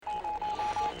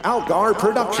Algar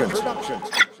Productions.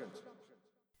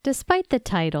 Despite the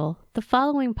title, the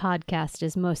following podcast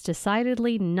is most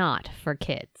decidedly not for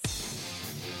kids.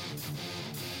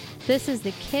 This is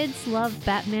the Kids Love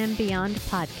Batman Beyond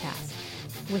podcast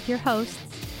with your hosts,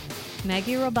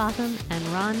 Maggie Robotham and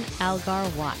Ron Algar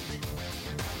Watt.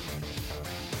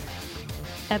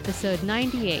 Episode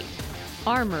 98,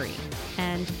 Armory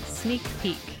and Sneak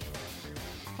Peek.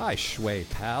 Hi, Shway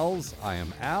pals. I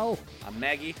am Al. I'm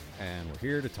Maggie. And we're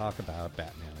here to talk about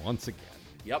Batman once again.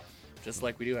 Yep, just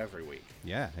like we do every week.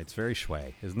 Yeah, it's very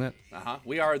Shway, isn't it?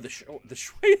 We are the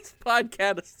Shwayest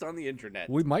podcast on the internet.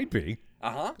 We might be.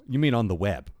 You mean on the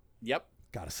web? Yep.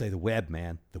 Gotta say the web,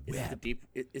 man. The Is web.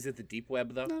 Is it the deep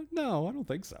web though? No, I don't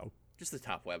think so. Just the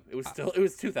top web. It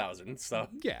was 2000. So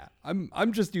Yeah,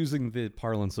 I'm just using the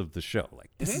parlance of the show. Like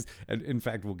this is, and in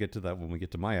fact, we'll get to that when we get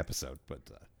to my episode.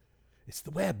 But it's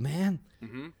the web, man.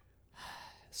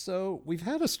 So we've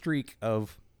had a streak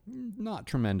of not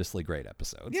tremendously great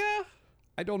episodes. yeah,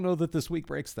 I don't know that this week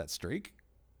breaks that streak.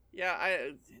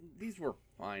 these were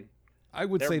fine. I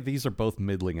would say these are both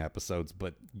middling episodes,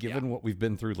 but given what we've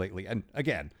been through lately, and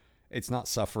again, it's not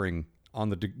suffering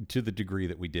on to the degree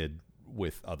that we did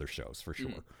with other shows for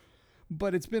sure.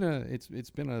 But it's been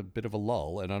a bit of a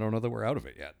lull, and I don't know that we're out of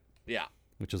it yet. Yeah.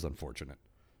 Which is unfortunate.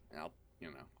 Well,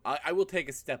 I will take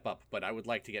a step up, but I would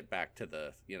like to get back to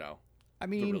the I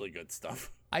mean, the really good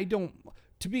stuff.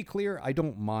 To be clear, I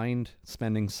don't mind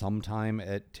spending some time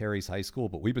at Terry's high school,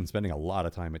 but we've been spending a lot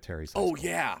of time at Terry's high school. Oh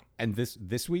yeah. And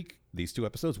this week, these two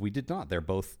episodes, we did not. They're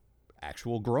both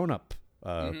actual grown-up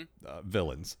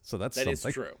villains. So that's That something.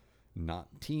 is true. Not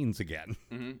teens again.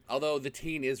 Although the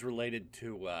teen is related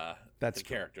to That's the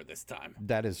true. character this time.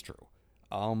 That is true.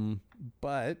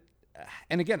 But,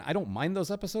 and again, I don't mind those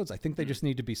episodes. I think they just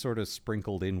need to be sort of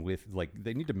sprinkled in with, like,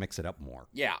 they need to mix it up more.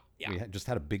 Yeah. We just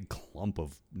had a big clump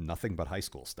of nothing but high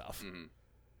school stuff.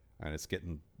 And it's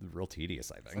getting real tedious,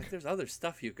 I It's think. like there's other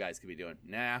stuff you guys could be doing.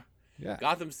 Nah. Yeah.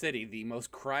 Gotham City, the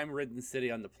most crime-ridden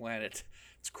city on the planet.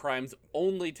 Its crimes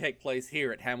only take place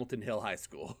here at Hamilton Hill High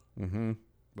School.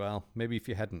 Well, maybe if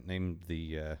you hadn't named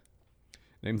the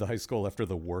high school after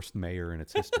the worst mayor in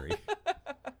its history.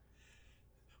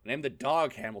 Name the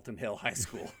dog Hamilton Hill High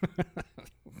School.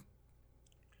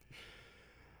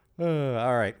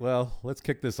 All right, well, let's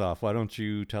kick this off. Why don't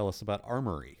you tell us about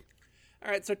Armory? All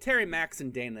right, so Terry, Max,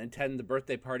 and Dana attend the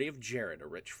birthday party of Jared, a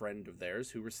rich friend of theirs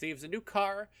who receives a new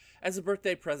car as a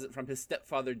birthday present from his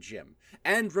stepfather, Jim.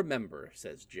 And remember,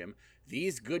 says Jim,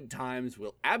 these good times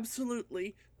will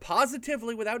absolutely,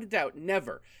 positively, without a doubt,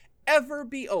 never, ever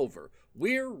be over.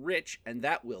 We're rich, and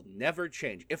that will never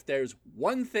change. If there's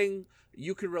one thing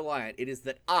you can rely on, it is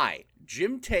that I,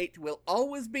 Jim Tate, will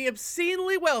always be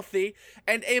obscenely wealthy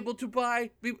and be able to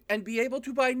buy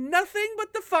nothing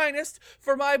but the finest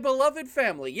for my beloved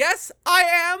family. Yes, I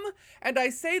am, and I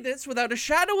say this without a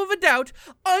shadow of a doubt,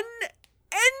 unendingly,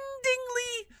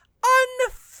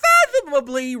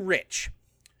 unfathomably rich.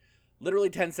 Literally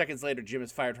 10 seconds later, Jim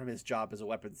is fired from his job as a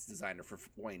weapons designer for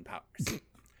Wayne Powers.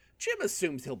 Jim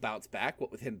assumes he'll bounce back,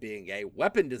 what with him being a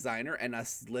weapon designer and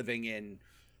us living in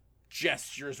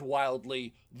gestures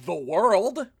wildly the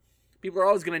world. People are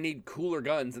always going to need cooler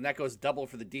guns, and that goes double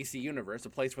for the DC universe,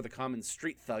 a place where the common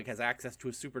street thug has access to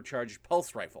a supercharged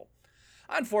pulse rifle.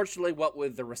 Unfortunately, what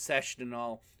with the recession and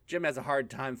all, Jim has a hard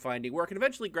time finding work and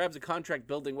eventually grabs a contract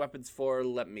building weapons for,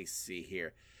 let me see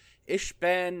here,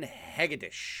 Ishban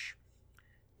Hegedish.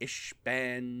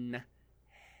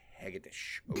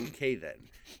 Okay, then.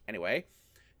 Anyway,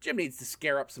 Jim needs to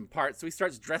scare up some parts, so he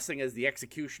starts dressing as the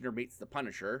Executioner meets the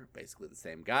Punisher, basically the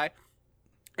same guy,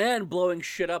 and blowing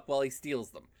shit up while he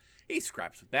steals them. He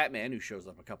scraps with Batman, who shows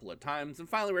up a couple of times, and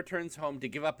finally returns home to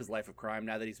give up his life of crime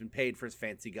now that he's been paid for his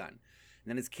fancy gun. And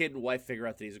then his kid and wife figure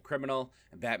out that he's a criminal,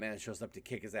 and Batman shows up to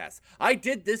kick his ass. "I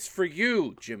did this for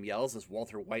you," Jim yells as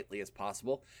Walter Whiteley as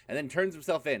possible, and then turns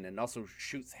himself in and also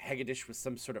shoots Hegedish with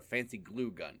some sort of fancy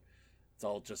glue gun. It's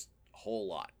all just a whole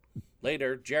lot.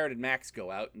 Later, Jared and Max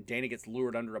go out, and Dana gets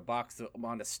lured under a box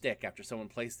on a stick after someone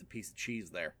placed a piece of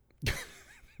cheese there.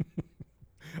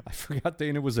 I forgot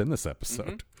Dana was in this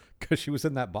episode because she was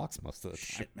in that box most of the time.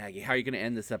 Shit, Maggie, how are you going to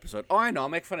end this episode? Oh, I know, I'll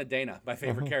make fun of Dana, my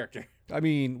favorite character. I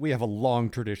mean, we have a long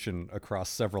tradition across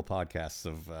several podcasts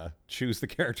of choose the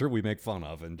character we make fun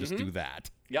of and just do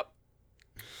that. Yep.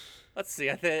 Let's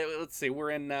see.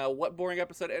 We're in what boring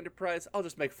episode of Enterprise? I'll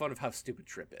just make fun of how stupid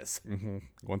Trip is.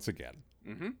 Once again.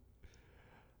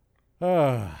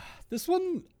 This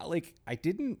one, like, I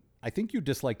think you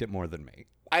disliked it more than me.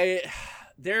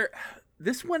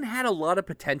 This one had a lot of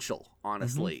potential,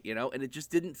 honestly, and it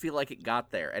just didn't feel like it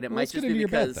got there. And it might Let's just get be into your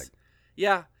bad because, thing.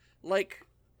 yeah, like,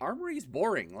 Armory's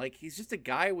boring. Like, he's just a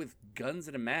guy with guns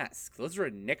and a mask. Those are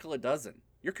a nickel a dozen.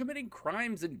 You're committing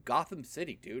crimes in Gotham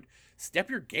City, dude. Step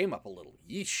your game up a little.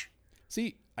 Yeesh.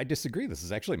 See, I disagree. This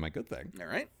is actually my good thing. All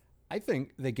right. I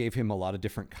think they gave him a lot of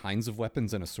different kinds of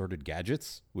weapons and assorted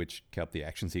gadgets, which kept the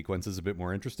action sequences a bit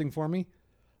more interesting for me.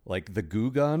 Like the goo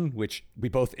gun, which we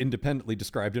both independently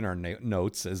described in our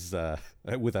notes as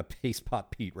with a Paste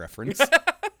Pot Pete reference.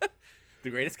 The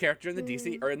greatest character in the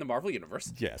DC or in the Marvel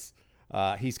universe. Yes.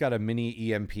 He's got a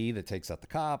mini EMP that takes out the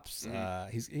cops.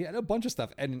 He had a bunch of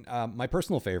stuff. And my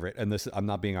personal favorite, and this, I'm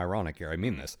not being ironic here, I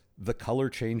mean this, the color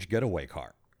change getaway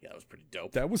car. Yeah, that was pretty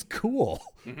dope. That was cool.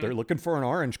 They're looking for an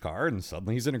orange car, and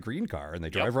suddenly he's in a green car, and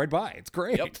they drive right by. It's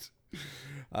great. Yep.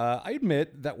 I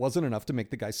admit that wasn't enough to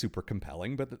make the guy super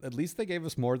compelling, but at least they gave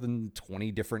us more than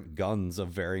 20 different guns of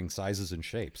varying sizes and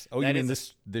shapes. Oh, you mean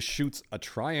this shoots a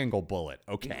triangle bullet?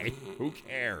 Okay, who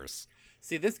cares?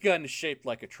 See, this gun is shaped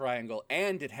like a triangle,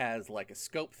 and it has like a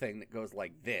scope thing that goes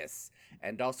like this.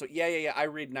 And also, yeah, I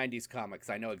read 90s comics.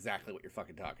 I know exactly what you're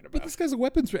fucking talking about. But this guy's a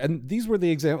weapons, and these were the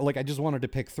example. Like, I just wanted to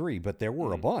pick 3, but there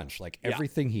were a bunch. Like,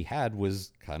 everything he had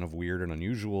was kind of weird and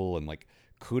unusual, and like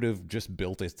could have just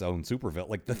built its own supervillain.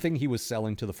 Like, the thing he was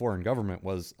selling to the foreign government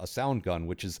was a sound gun,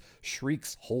 which is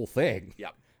Shriek's whole thing.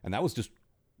 Yep. And that was just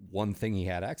one thing he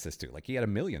had access to. Like, he had a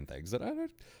million things, and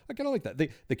I kind of like that.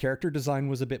 The character design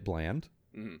was a bit bland.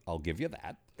 I'll give you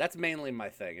that. That's mainly my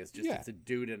thing. Is just it's a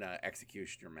dude in an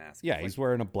executioner mask. Yeah, he's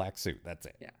wearing a black suit. That's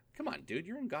it. Yeah. Come on, dude.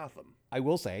 You're in Gotham. I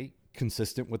will say,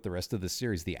 consistent with the rest of the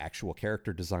series, the actual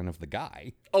character design of the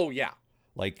guy. Oh, yeah.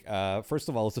 Like, first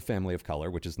of all, it's a family of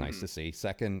color, which is nice to see.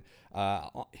 Second,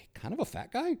 kind of a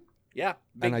fat guy. Yeah,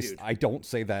 big and dude. I don't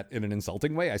say that in an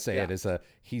insulting way. I say it as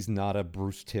he's not a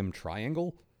Bruce Timm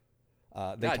triangle.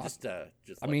 I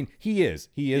mean, he is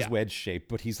wedge shaped,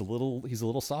 but he's a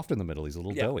little soft in the middle. He's a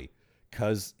little doughy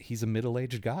because he's a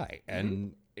middle-aged guy,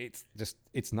 and it's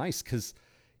nice because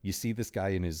you see this guy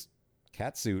in his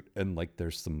cat suit, and like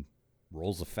there's some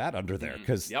rolls of fat under there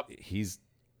because he's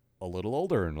a little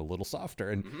older and a little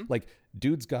softer, and like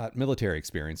dude's got military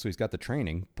experience, so he's got the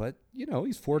training, but you know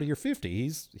he's 40 or 50.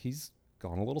 He's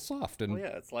gone a little soft, and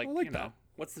it's like, that.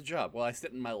 What's the job? Well, I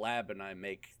sit in my lab and I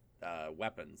make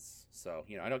weapons, so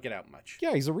I don't get out much.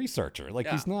 Yeah, he's a researcher. Like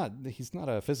he's not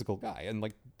a physical guy, and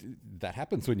like that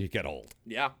happens when you get old.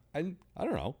 Yeah, and I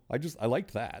don't know. I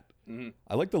liked that.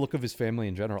 I like the look of his family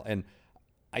in general, and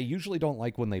I usually don't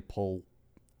like when they pull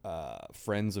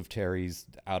friends of Terry's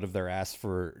out of their ass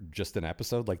for just an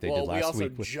episode, like they did last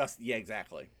week.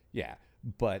 Exactly. Yeah,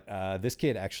 but this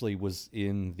kid actually was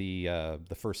in the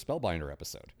first Spellbinder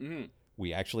episode.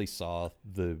 We actually saw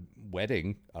the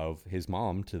wedding of his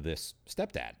mom to this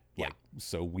stepdad.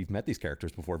 So we've met these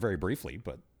characters before very briefly,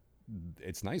 but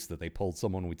it's nice that they pulled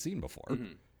someone we'd seen before.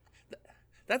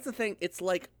 That's the thing. It's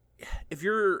like if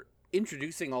you're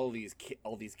introducing all these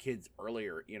kids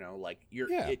earlier,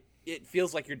 it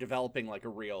feels like you're developing like a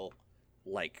real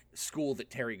like school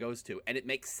that Terry goes to, and it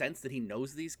makes sense that he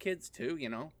knows these kids too,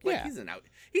 he's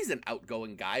an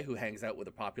outgoing guy who hangs out with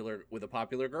a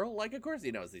popular girl. Like, of course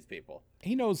he knows these people.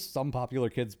 He knows some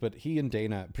popular kids, but he and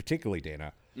Dana, particularly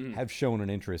Dana, have shown an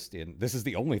interest in, this is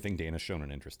the only thing Dana's shown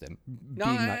an interest in.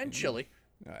 And Chili.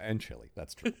 And Chili,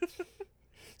 that's true.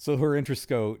 So her interests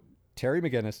go Terry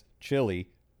McGinnis,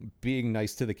 Chili, being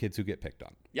nice to the kids who get picked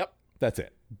on. Yep. That's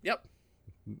it. Yep.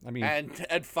 I mean,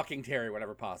 and fucking Terry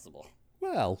whenever possible.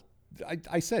 Well,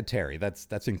 I said Terry.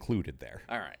 That's included there.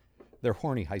 All right. They're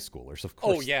horny high schoolers, of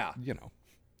course. Oh, yeah.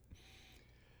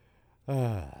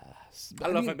 I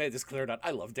don't know if I made this clear or not. I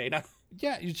love Dana.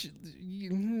 Yeah.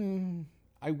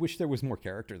 I wish there was more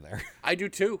character there. I do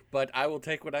too, but I will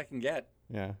take what I can get.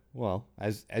 Yeah. Well,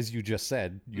 as you just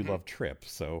said, you love Trip,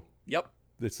 so. Yep.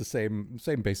 It's the same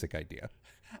basic idea.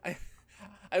 I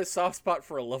have a soft spot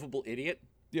for a lovable idiot.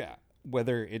 Yeah.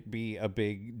 Whether it be a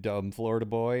big, dumb Florida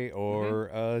boy or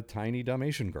a tiny, dumb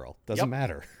Asian girl. Doesn't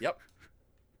matter. Yep.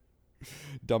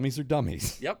 Dummies are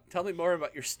dummies. Yep. Tell me more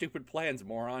about your stupid plans,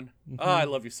 moron. Oh, I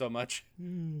love you so much.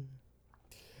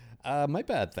 My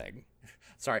bad thing.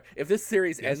 Sorry. If this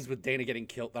series ends with Dana getting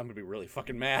killed, I'm going to be really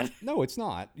fucking mad. No, it's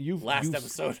not.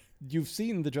 Episode. You've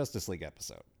seen the Justice League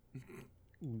episode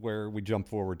where we jump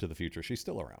forward to the future. She's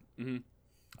still around. Mm-hmm.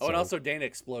 Oh, and also Dana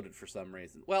exploded for some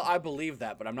reason. Well, I believe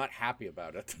that, but I'm not happy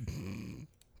about it.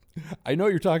 I know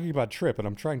you're talking about Trip, and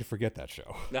I'm trying to forget that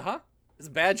show. Uh-huh. It's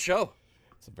a bad show.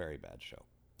 It's a very bad show.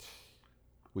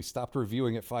 We stopped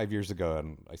reviewing it 5 years ago,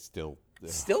 and I still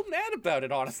mad about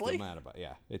it, honestly. Still mad about it,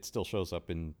 yeah. It still shows up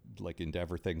in like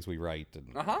Endeavor things we write,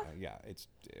 and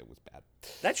it was bad.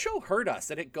 That show hurt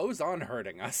us, and it goes on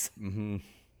hurting us.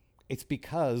 It's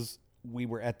because we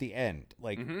were at the end.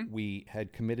 Like, we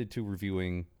had committed to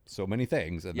reviewing so many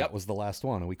things, and that was the last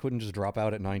one, and we couldn't just drop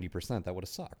out at 90%. That would have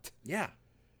sucked. Yeah.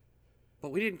 But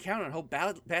we didn't count on how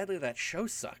badly that show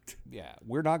sucked. Yeah,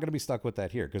 we're not going to be stuck with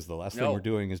that here, because the last thing we're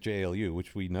doing is JLU,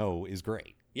 which we know is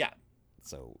great. Yeah.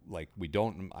 So, like, I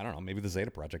don't know, maybe the Zeta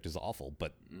Project is awful,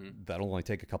 but that'll only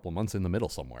take a couple of months in the middle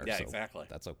somewhere. Yeah, so exactly.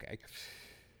 That's okay.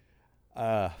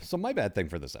 So my bad thing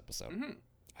for this episode.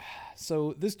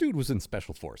 So this dude was in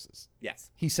Special Forces.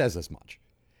 Yes. He says as much.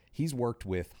 He's worked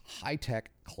with high-tech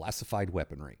classified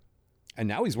weaponry. And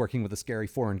now he's working with a scary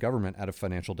foreign government out of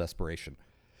financial desperation.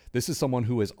 This is someone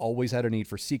who has always had a need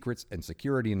for secrets and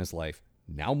security in his life,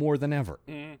 now more than ever.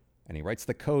 And he writes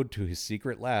the code to his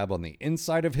secret lab on the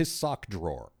inside of his sock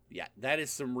drawer. Yeah, that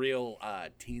is some real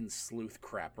teen sleuth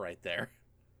crap right there.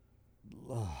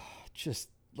 Just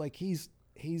like he's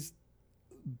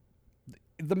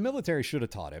the military should have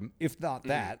taught him, if not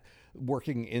that,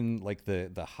 working in like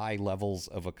the high levels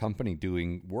of a company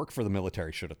doing work for the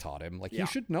military should have taught him. Like, you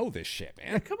should know this shit,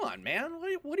 man. Yeah, come on, man.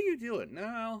 What are you doing?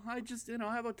 No, I just,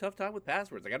 I have a tough time with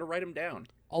passwords. I got to write them down.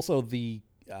 Also, the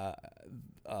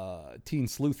teen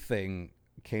sleuth thing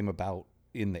came about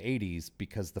in the 80s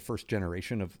because the first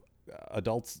generation of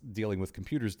adults dealing with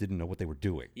computers didn't know what they were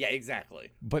doing. Yeah, exactly.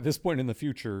 But at this point in the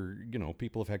future,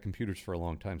 people have had computers for a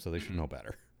long time, so they should know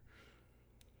better.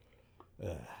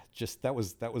 Just that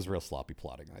was real sloppy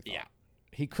plotting, I thought. Yeah.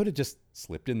 He could have just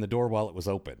slipped in the door while it was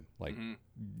open. Like,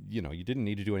 you didn't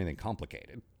need to do anything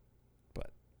complicated.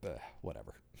 But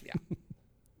whatever. Yeah.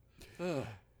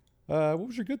 What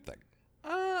was your good thing?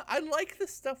 I like the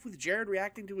stuff with Jared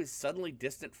reacting to his suddenly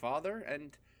distant father,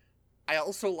 and I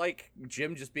also like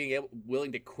Jim just being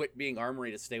willing to quit being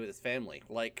Armory to stay with his family.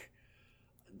 Like,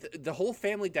 the whole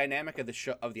family dynamic of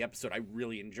the episode, I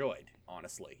really enjoyed,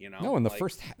 honestly. No, and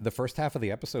the first half of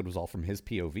the episode was all from his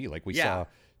POV. Like, we saw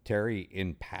Terry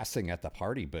in passing at the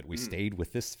party, but we stayed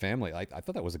with this family. I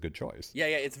thought that was a good choice. Yeah,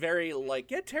 it's very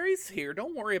like, Terry's here,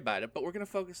 don't worry about it, but we're gonna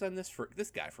focus on this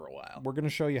guy for a while. We're gonna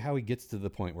show you how he gets to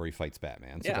the point where he fights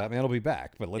Batman. So Batman will be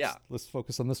back, but let's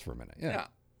focus on this for a minute. Yeah.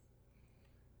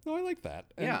 No, I like that.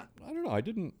 And I don't know. I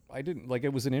didn't like,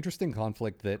 it was an interesting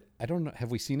conflict that I don't know.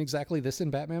 Have we seen exactly this in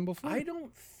Batman before? I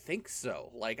don't think so.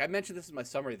 Like, I mentioned this in my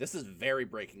summary. This is very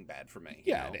Breaking Bad for me.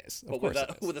 Yeah, it is. But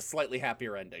with a slightly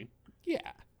happier ending.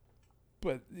 Yeah.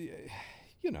 But, it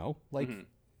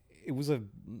was a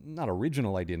not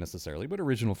original idea necessarily, but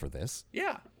original for this.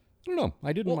 Yeah. I don't know.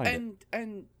 I didn't mind it.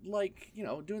 And like,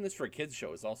 doing this for a kid's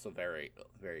show is also very,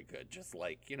 very good. Just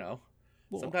like,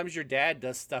 sometimes your dad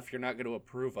does stuff you're not going to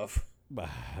approve of.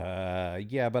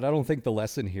 Yeah, but I don't think the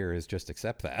lesson here is just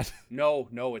accept that. No,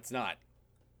 it's not.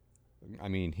 I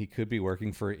mean, he could be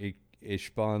working for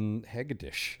Ishban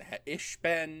Hegedish.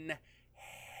 Ishban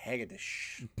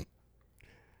Hegedish.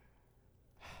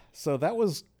 So that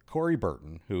was Corey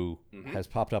Burton, who has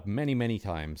popped up many, many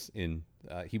times in...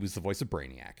 he was the voice of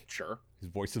Brainiac. Sure. He's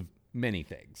the voice of many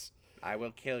things. I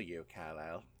will kill you,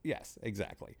 Kal-El. Yes,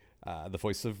 exactly. The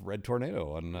voice of Red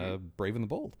Tornado on Brave and the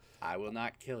Bold. I will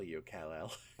not kill you,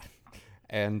 Kal-El.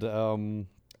 And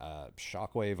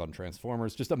Shockwave on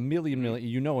Transformers. Just a million.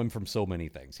 You know him from so many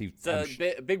things. He's a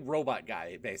big robot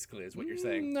guy, basically, is what you're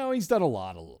saying. No, he's done a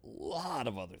lot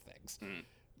of other things.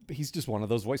 But he's just one of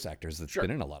those voice actors that's been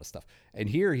in a lot of stuff. And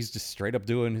here he's just straight up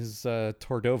doing his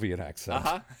Tordovian accent.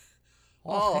 Hey.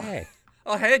 Oh,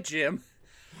 hey, Jim.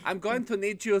 I'm going to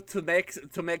need you to make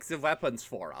the weapons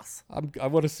for us. I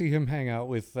want to see him hang out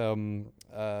with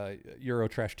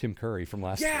Eurotrash Tim Curry from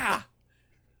last week.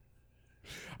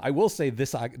 I will say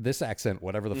this accent,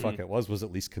 whatever the fuck it was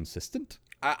at least consistent.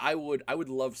 I would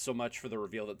love so much for the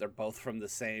reveal that they're both from the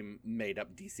same made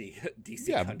up DC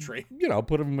country.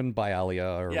 Put them in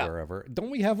Bialia or wherever. Don't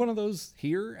we have one of those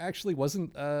here? Actually,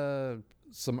 wasn't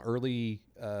some early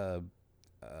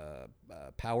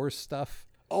Powers stuff?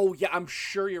 Oh, yeah, I'm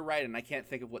sure you're right, and I can't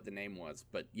think of what the name was,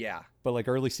 but yeah. But like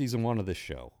early season 1 of this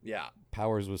show. Yeah.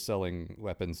 Powers was selling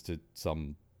weapons to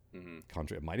some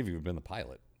country. It might have even been the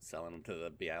pilot. Selling them to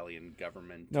the Bialian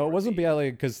government. No, it wasn't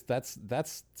Bialia, because that's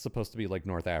supposed to be like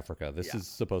North Africa. This is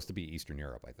supposed to be Eastern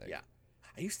Europe, I think. Yeah.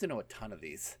 I used to know a ton of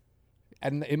these.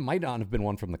 And it might not have been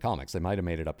one from the comics. They might have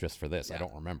made it up just for this. Yeah. I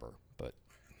don't remember, but...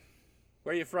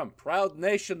 Where are you from? Proud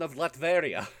nation of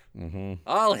Latveria.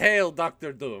 All hail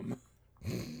Dr. Doom.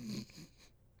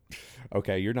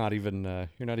 Okay, you're not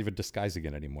even disguising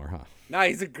it anymore, huh? Nah,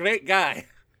 he's a great guy.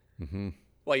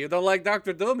 Well, you don't like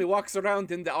Dr. Doom? He walks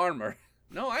around in the armor.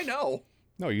 No, I know.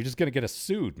 No, you're just gonna get us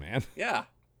sued, man. Yeah.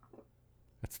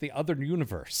 That's the other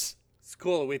universe. It's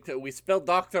cool. We spelled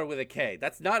doctor with a K.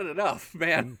 That's not enough,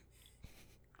 man.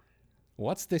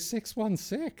 What's the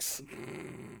 616?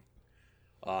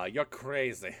 You're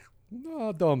crazy.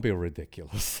 No, don't be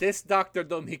ridiculous. This Dr.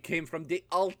 Doom, he came from the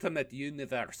ultimate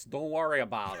universe. Don't worry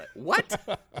about it.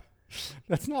 What?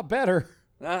 That's not better.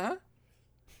 Uh-huh.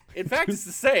 In fact, it's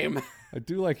the same. I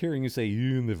do like hearing you say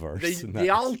universe. The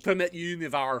ultimate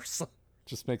universe.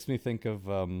 Just makes me think of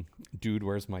Dude,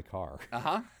 Where's My Car?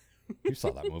 Uh-huh. You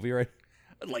saw that movie, right?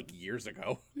 Like years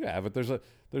ago. Yeah, but there's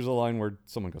a line where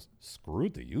someone goes, "Screw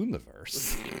the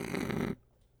universe."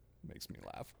 Makes me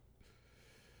laugh.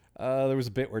 There was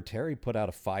a bit where Terry put out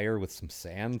a fire with some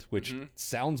sand, which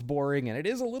sounds boring, and it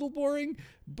is a little boring,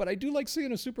 but I do like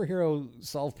seeing a superhero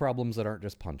solve problems that aren't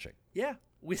just punching. Yeah,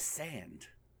 with sand.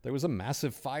 There was a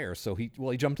massive fire, so he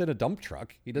jumped in a dump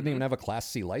truck. He didn't even have a Class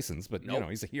C license, but, Nope.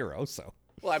 he's a hero, so.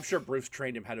 Well, I'm sure Bruce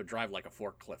trained him how to drive like a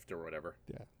forklift or whatever.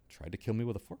 Yeah, tried to kill me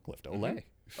with a forklift. Olay.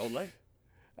 Olay.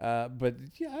 But,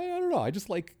 yeah, I don't know.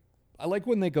 I like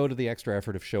when they go to the extra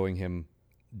effort of showing him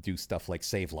do stuff like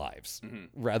save lives,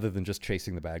 rather than just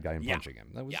chasing the bad guy and punching him.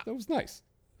 That was nice.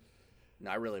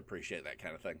 No, I really appreciate that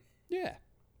kind of thing. Yeah.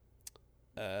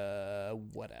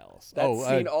 What else? That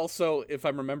scene also, if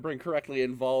I'm remembering correctly,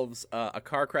 involves a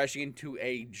car crashing into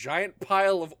a giant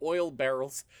pile of oil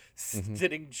barrels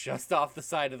sitting just off the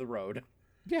side of the road.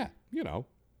 Yeah,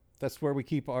 that's where we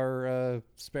keep our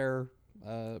spare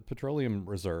petroleum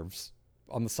reserves,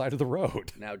 on the side of the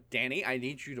road. Now, Danny, I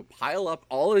need you to pile up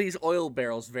all of these oil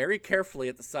barrels very carefully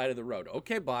at the side of the road.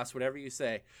 Okay, boss, whatever you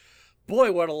say.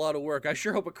 Boy, what a lot of work. I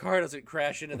sure hope a car doesn't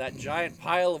crash into that giant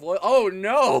pile of oil. Oh,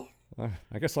 no!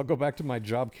 I guess I'll go back to my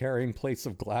job carrying plates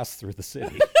of glass through the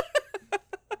city.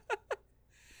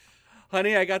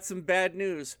 Honey, I got some bad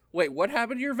news. Wait, what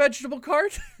happened to your vegetable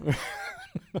cart?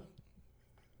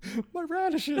 My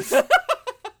radishes!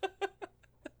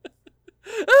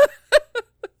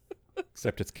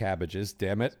 Except it's cabbages,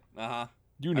 damn it. Uh-huh.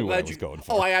 You knew what I was going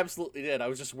for. Oh, I absolutely did. I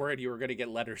was just worried you were going to get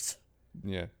letters.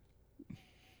 Yeah.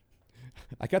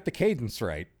 I got the cadence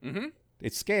right. Mm-hmm.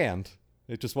 It's scanned.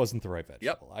 It just wasn't the right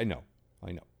vegetable. Yep. I know.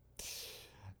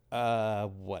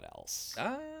 What else?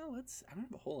 I don't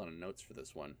have a whole lot of notes for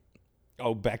this one.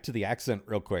 Oh, back to the accent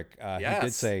real quick. Yes. He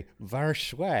did say, "Var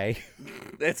schway."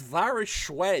 It's very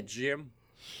schwed, Jim.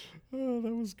 Oh,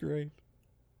 that was great.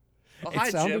 Oh,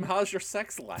 hi, Jim. How's your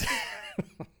sex life?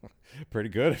 Pretty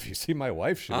good. If you see my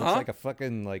wife, she looks like a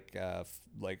fucking, what do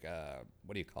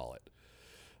you call it?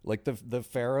 Like the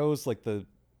pharaohs,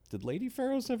 did Lady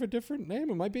Pharaohs have a different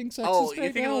name? Am I being sexist? Oh,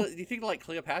 right you think like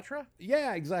Cleopatra?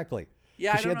 Yeah, exactly.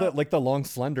 Yeah, she had the long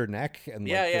slender neck and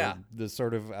Yeah. the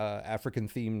sort of African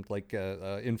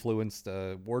themed influenced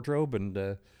wardrobe,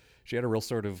 and she had a real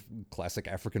sort of classic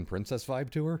African princess vibe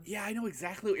to her. Yeah, I know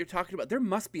exactly what you're talking about. There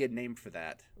must be a name for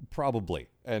that. Probably,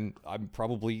 and I'm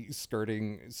probably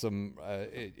skirting some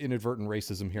inadvertent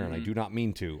racism here, and I do not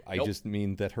mean to. I just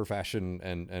mean that her fashion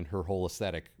and her whole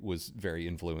aesthetic was very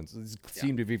influenced.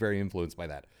 Seemed to be very influenced by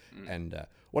that. And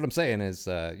what I'm saying is,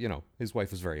 his wife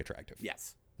was very attractive.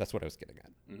 Yes. That's what I was getting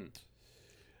at.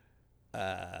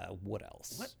 What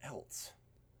else? What else?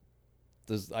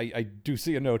 I do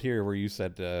see a note here where you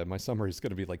said my summary is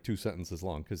going to be like 2 sentences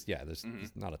long, because, there's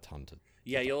not a ton to...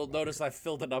 Yeah, you'll notice I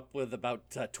filled it up with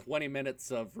about 20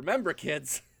 minutes of, remember,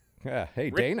 kids. Yeah,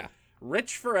 hey, Dana.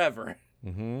 Rich forever.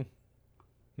 Mm-hmm.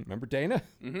 Remember Dana?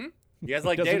 Mm-hmm. You guys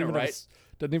like Dana, right?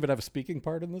 Doesn't even have a speaking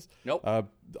part in this. Nope.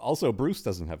 Also, Bruce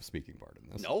doesn't have a speaking part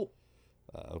in this. No.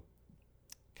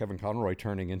 Kevin Conroy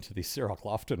turning into the Cirroc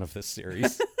Lofton of this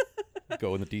series.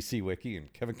 Go in the DC Wiki,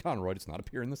 and Kevin Conroy does not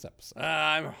appear in this episode.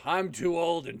 I'm too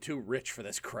old and too rich for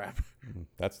this crap.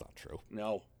 That's not true.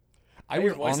 No. I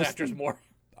was voice honestly, actors more.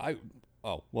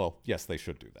 Oh, well, yes, they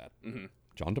should do that. Mm-hmm.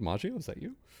 John DiMaggio, is that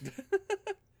you?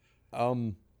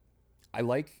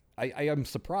 I am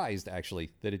surprised,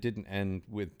 actually, that it didn't end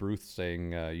with Bruce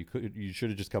saying, you should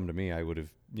have just come to me. I would have,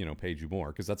 paid you more,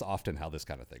 because that's often how this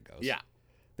kind of thing goes. Yeah.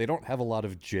 They don't have a lot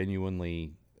of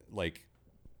genuinely,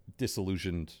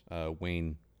 disillusioned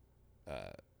Wayne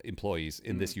employees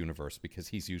in this universe, because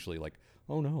he's usually like,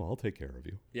 oh no, I'll take care of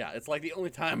you. Yeah, it's like the only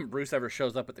time Bruce ever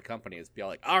shows up at the company is be all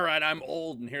like, all right, I'm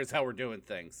old and here's how we're doing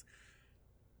things.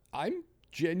 I'm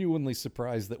genuinely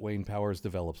surprised that Wayne Powers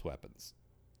develops weapons.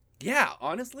 Yeah,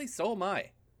 honestly, so am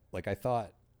I. I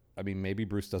thought, maybe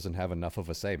Bruce doesn't have enough of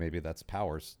a say. Maybe that's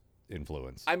Powers'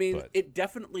 influence. It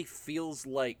definitely feels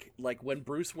like when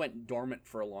Bruce went dormant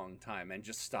for a long time and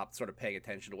just stopped sort of paying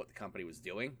attention to what the company was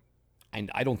doing. And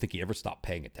I don't think he ever stopped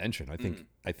paying attention. I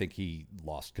think he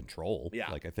lost control. Yeah.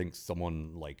 I think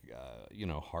someone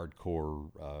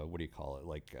hardcore, what do you call it?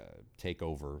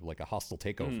 Takeover, like a hostile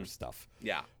takeover stuff.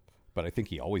 Yeah. But I think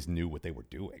he always knew what they were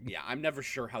doing. Yeah, I'm never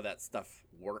sure how that stuff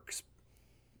works.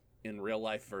 in real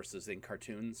life versus in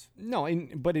cartoons. No,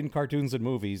 but in cartoons and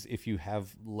movies, if you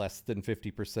have less than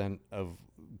 50% of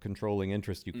controlling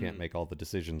interest, you can't make all the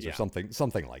decisions or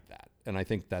something like that. And I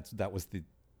think that was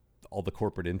all the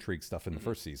corporate intrigue stuff in the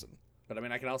first season. But I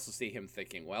mean, I can also see him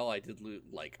thinking, well, I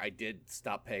did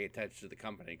stop paying attention to the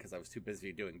company because I was too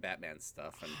busy doing Batman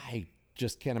stuff. And I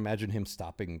just can't imagine him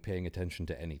stopping paying attention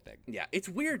to anything. yeah, it's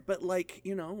weird, but like,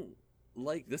 you know,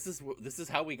 like this is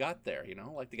how we got there, you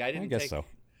know? Like the guy didn't I guess so.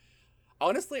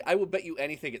 Honestly, I would bet you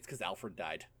anything it's because Alfred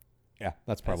died. Yeah,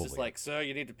 that's probably It's just like, so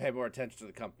you need to pay more attention to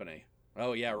the company.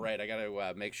 Oh yeah, right. I got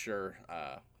to make sure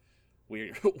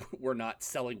we're not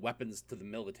selling weapons to the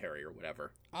military or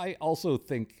whatever. I also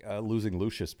think losing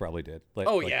Lucius probably did.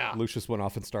 Yeah. Lucius went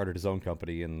off and started his own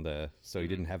company, and so he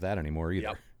didn't have that anymore either.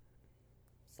 Yep.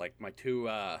 It's like my two.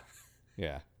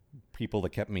 Yeah, people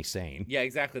that kept me sane. Yeah,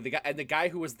 exactly. The guy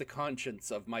who was the conscience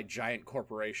of my giant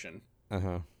corporation.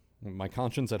 My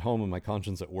conscience at home and my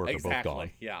conscience at work are both gone.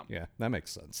 Yeah. Yeah, that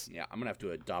makes sense. Yeah, I'm gonna have to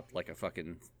adopt like a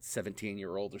fucking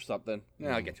 17-year-old or something.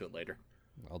 Yeah, I'll get to it later.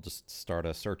 I'll just start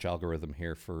a search algorithm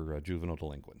here for juvenile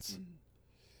delinquents.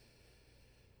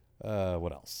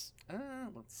 What else?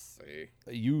 Let's see.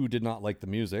 You did not like the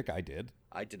music. I did.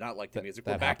 I did not like the music.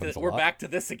 that happens a We're lot. back to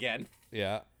this again.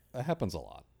 Yeah, that happens a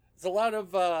lot. It's a lot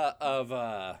of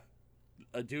a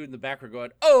dude in the background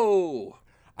going, "Oh."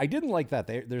 I didn't like that.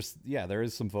 There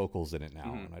is some vocals in it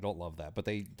now, and I don't love that. But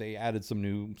they added some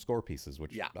new score pieces,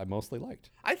 which I mostly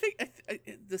liked. I think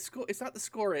the score. It's not the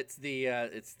score. It's the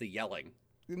yelling.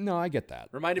 No, I get that.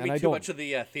 Reminded me too much of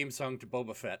the theme song to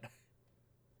Boba Fett.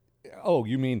 Oh,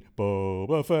 you mean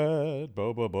Boba Fett,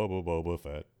 Boba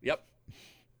Fett? Yep.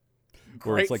 Where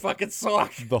Great it's like fucking song.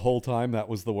 The whole time that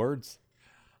was the words.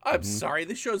 I'm sorry,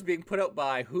 this show's being put out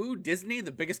by who? Disney,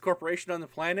 the biggest corporation on the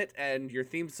planet, and your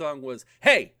theme song was,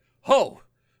 "Hey, ho,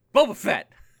 Boba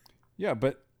Fett." Yeah,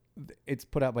 but it's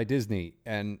put out by Disney,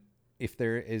 and if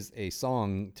there is a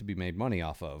song to be made money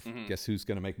off of, guess who's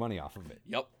going to make money off of it?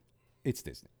 Yep. It's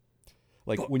Disney.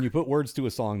 Like, when you put words to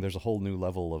a song, there's a whole new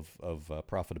level of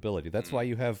profitability. That's why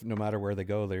you have, no matter where they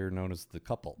go, they're known as the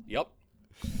couple. Yep.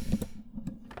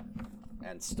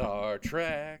 And Star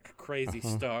Trek, crazy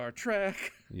Star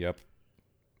Trek. Yep.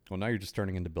 Well, now you're just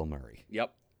turning into Bill Murray.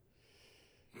 Yep.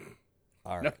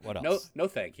 All right, what else? No,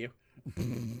 thank you.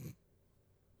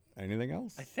 Anything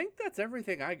else? I think that's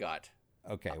everything I got.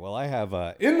 Okay, well, I have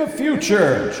in the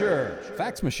future.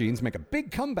 Fax machines make a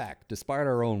big comeback despite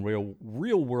our own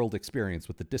real world experience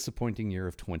with the disappointing year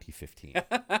of 2015.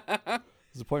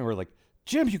 There's a point where, like,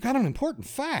 Jim, you got an important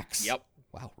fax. Yep.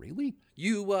 Wow, really?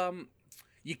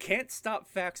 You can't stop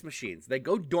fax machines. They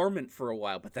go dormant for a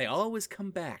while, but they always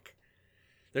come back.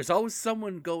 There's always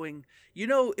someone going, you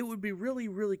know, it would be really,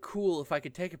 really cool if I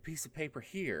could take a piece of paper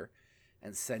here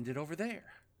and send it over there.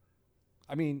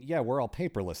 I mean, yeah, we're all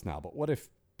paperless now, but what if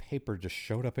paper just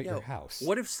showed up at your house?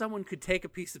 What if someone could take a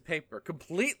piece of paper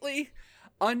completely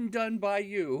undone by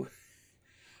you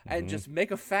and just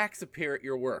make a fax appear at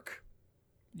your work?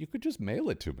 You could just mail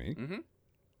it to me. Mm-hmm. You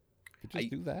could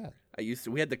just do that.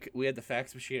 We had the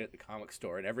fax machine at the comic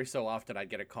store, and every so often I'd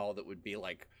get a call that would be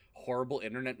like horrible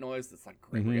internet noise that's like,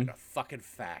 great, we're getting a fucking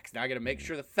fax. Now I gotta make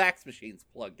sure the fax machine's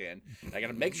plugged in. And I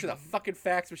gotta make sure the fucking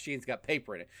fax machine's got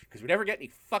paper in it, because we never get any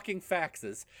fucking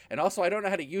faxes. And also, I don't know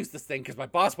how to use this thing because my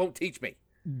boss won't teach me.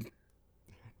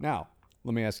 Now,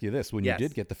 let me ask you this. When you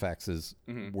did get the faxes,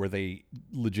 were they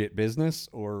legit business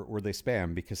or were they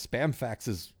spam? Because spam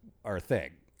faxes are a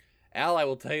thing. Al, I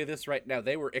will tell you this right now.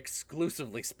 They were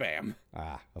exclusively spam.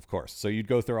 Ah, of course. So you'd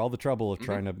go through all the trouble of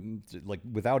trying to, like,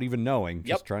 without even knowing,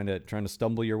 just trying to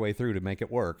stumble your way through to make it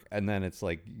work. And then it's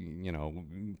like, you know,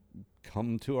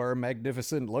 come to our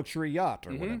magnificent luxury yacht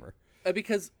or whatever.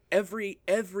 Because every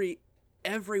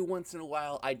once in a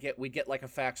while we'd get like a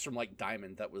fax from like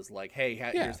Diamond that was like, hey,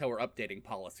 here's how we're updating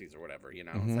policies or whatever, you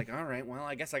know? It's like, all right, well,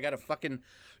 I guess I got to fucking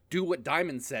do what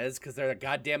Diamond says because they're a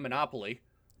goddamn monopoly.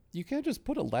 You can't just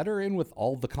put a letter in with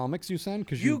all the comics you send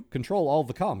because you control all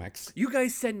the comics. You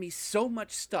guys send me so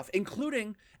much stuff,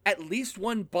 including at least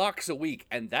one box a week,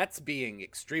 and that's being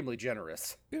extremely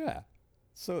generous. Yeah.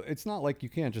 So it's not like you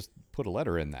can't just put a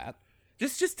letter in that.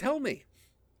 Just tell me.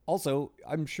 Also,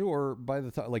 I'm sure by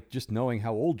the time, like, just knowing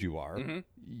how old you are,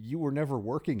 you were never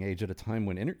working age at a time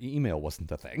when email wasn't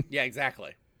a thing. Yeah,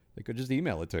 exactly. They could just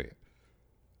email it to you.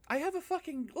 I have a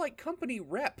fucking, like, company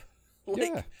rep.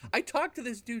 Like, I talk to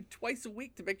this dude twice a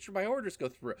week to make sure my orders go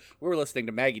through. We were listening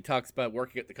to Maggie talks about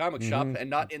working at the comic shop, and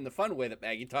not in the fun way that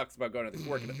Maggie talks about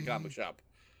working at the comic shop.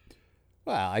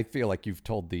 Well, I feel like you've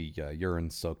told the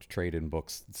urine-soaked trade-in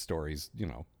books stories, you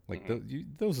know, like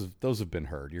those have been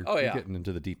heard. You're getting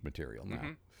into the deep material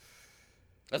now.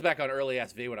 I was back on early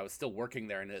SV when I was still working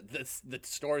there, and the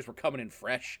stories were coming in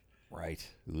fresh. Right.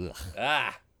 Ugh.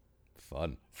 Ah.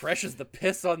 Fun. Fresh as the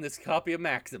piss on this copy of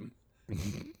Maxim.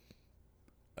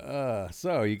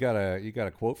 So you got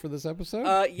a quote for this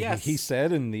episode? Yes. He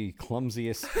said in the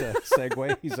clumsiest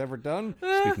segue he's ever done.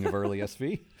 Speaking of early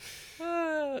SV.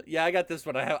 Yeah, I got this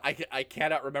one. I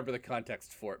cannot remember the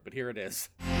context for it, but here it is.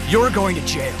 You're going to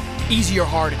jail. Easy or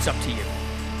hard, it's up to you.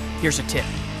 Here's a tip.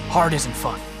 Hard isn't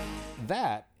fun.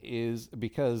 That is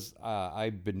because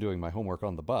I've been doing my homework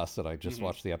on the bus, and I just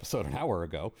watched the episode an hour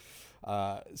ago.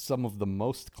 Some of the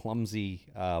most clumsy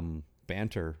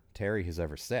banter Terry has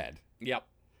ever said. Yep.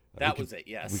 That was it,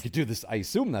 yes. We could do this. I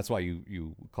assume that's why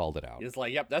you called it out. It's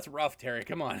like, yep, that's rough, Terry.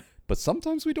 Come on. But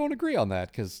sometimes we don't agree on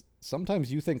that, because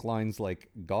sometimes you think lines like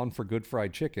 "gone for good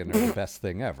fried chicken" are the best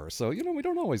thing ever. So, we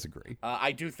don't always agree.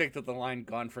 I do think that the line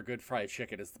 "gone for good fried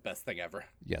chicken" is the best thing ever.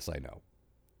 Yes, I know.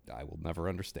 I will never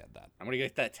understand that. I'm going to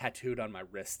get that tattooed on my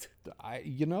wrist.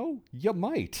 You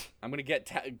might. I'm going to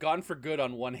get "gone for good"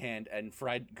 on one hand and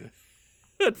fried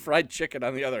chicken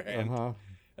on the other hand. Uh-huh.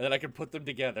 And then I can put them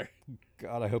together.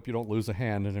 God, I hope you don't lose a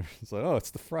hand. And it's like, oh,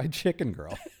 it's the fried chicken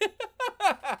girl.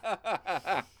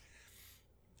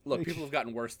 Look, people have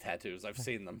gotten worse tattoos. I've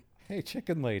seen them. Hey,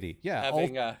 chicken lady. Yeah,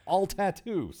 Having, all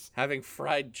tattoos. Having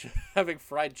fried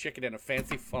chicken in a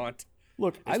fancy font.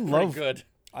 Look, I love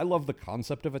the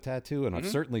concept of a tattoo, and I've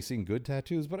certainly seen good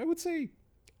tattoos, but I would say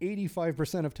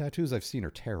 85% of tattoos I've seen are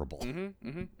terrible.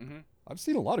 I've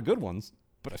seen a lot of good ones,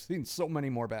 but I've seen so many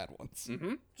more bad ones.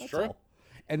 It's true. All.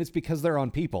 And it's because they're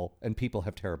on people, and people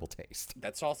have terrible taste.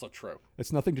 That's also true.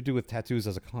 It's nothing to do with tattoos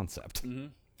as a concept.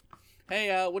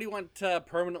 Hey, what do you want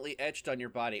permanently etched on your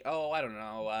body? Oh, I don't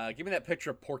know. Give me that picture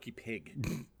of Porky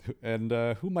Pig. And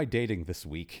who am I dating this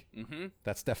week?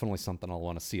 That's definitely something I'll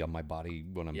want to see on my body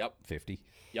when I'm 50.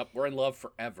 Yep, we're in love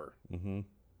forever. Ugh.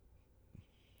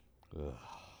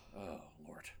 Oh,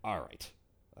 Lord. All right.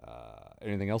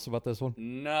 Anything else about this one?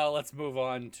 No, let's move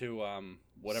on to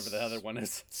whatever the other one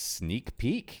is. Sneak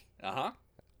peek.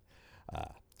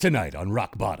 Tonight on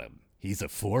Rock Bottom, he's a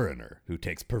foreigner who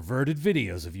takes perverted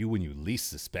videos of you when you least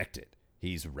suspect it.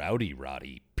 He's Rowdy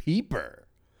Roddy Peeper.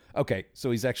 Okay, so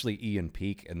he's actually Ian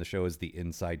Peek, and the show is the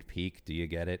Inside Peek. Do you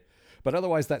get it? But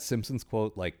otherwise, that Simpsons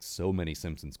quote, like so many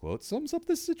Simpsons quotes, sums up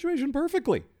this situation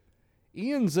perfectly.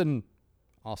 Ian's an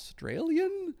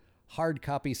Australian hard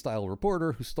copy style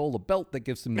reporter who stole a belt that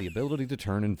gives him the ability to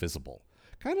turn invisible.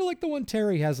 Kind of like the one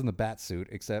Terry has in the bat suit,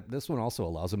 except this one also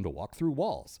allows him to walk through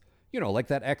walls. Like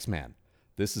that X-Man.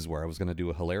 This is where I was going to do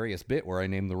a hilarious bit where I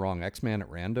named the wrong X-Man at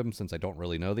random, since I don't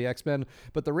really know the X-Men,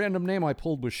 but the random name I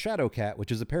pulled was Shadowcat,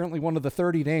 which is apparently one of the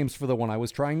 30 names for the one I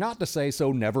was trying not to say,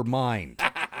 so never mind.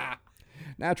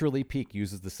 Naturally, Peek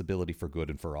uses this ability for good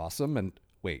and for awesome, and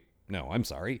wait, no, I'm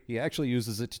sorry. He actually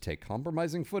uses it to take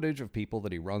compromising footage of people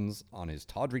that he runs on his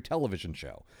tawdry television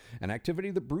show, an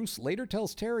activity that Bruce later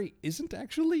tells Terry isn't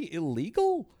actually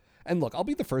illegal. And look, I'll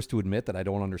be the first to admit that I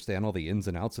don't understand all the ins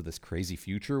and outs of this crazy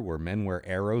future where men wear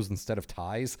arrows instead of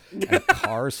ties and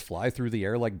cars fly through the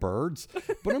air like birds,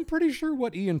 but I'm pretty sure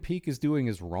what Ian Peek is doing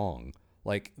is wrong.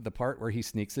 Like, the part where he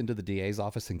sneaks into the DA's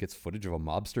office and gets footage of a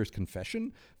mobster's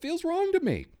confession feels wrong to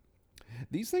me.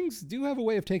 These things do have a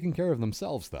way of taking care of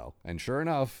themselves, though. And sure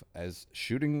enough, as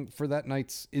shooting for that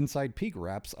night's Inside Peek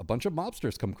wraps, a bunch of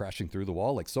mobsters come crashing through the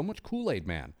wall like so much Kool-Aid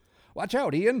Man. Watch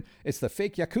out, Ian! It's the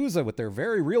fake Yakuza with their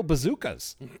very real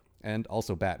bazookas! And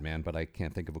also Batman, but I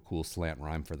can't think of a cool slant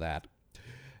rhyme for that.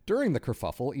 During the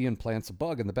kerfuffle, Ian plants a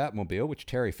bug in the Batmobile, which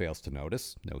Terry fails to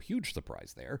notice. No huge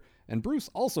surprise there. And Bruce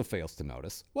also fails to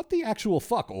notice. What the actual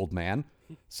fuck, old man?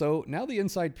 So now the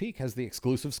Inside Peek has the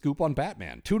exclusive scoop on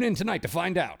Batman. Tune in tonight to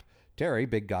find out. Terry,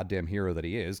 big goddamn hero that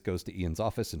he is, goes to Ian's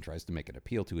office and tries to make an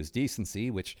appeal to his decency,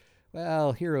 which,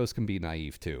 well, heroes can be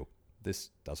naive too.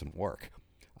 This doesn't work,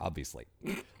 obviously.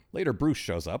 Later, Bruce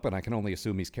shows up, and I can only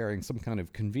assume he's carrying some kind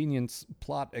of convenience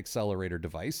plot accelerator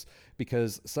device,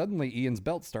 because suddenly Ian's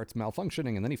belt starts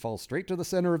malfunctioning, and then he falls straight to the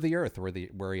center of the earth,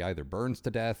 where he either burns to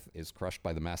death, is crushed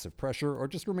by the massive pressure, or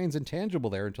just remains intangible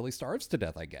there until he starves to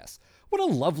death, I guess. What a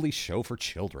lovely show for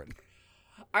children.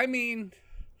 I mean,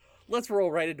 let's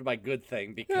roll right into my good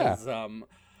thing, because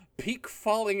Peek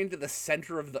falling into the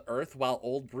center of the earth while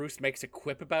old Bruce makes a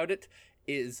quip about it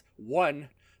is, one,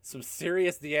 some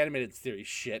serious The Animated Series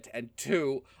shit, and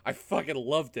two, I fucking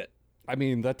loved it. I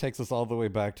mean, that takes us all the way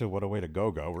back to What a Way to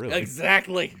Go-Go, really.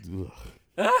 Exactly.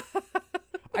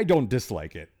 I don't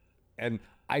dislike it. And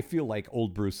I feel like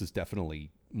old Bruce is definitely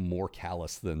more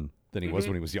callous than he was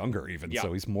when he was younger, even,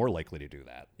 so he's more likely to do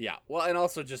that. Yeah, well, and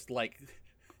also just, like,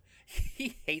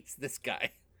 he hates this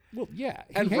guy. Well, yeah.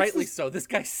 And hates rightly this- so. This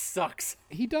guy sucks.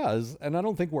 He does, and I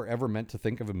don't think we're ever meant to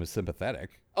think of him as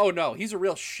sympathetic. Oh, no. He's a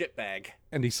real shitbag.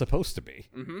 And he's supposed to be.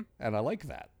 Mm-hmm. And I like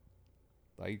that.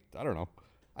 I don't know.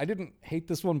 I didn't hate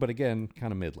this one, but again,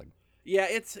 kind of middling. Yeah,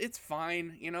 it's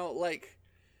fine. You know, like,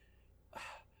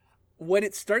 when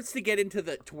it starts to get into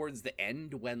towards the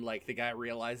end, when, like, the guy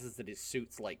realizes that his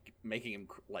suit's, like, making him,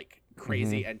 like,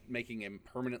 crazy and making him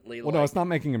permanently, Well, no, it's not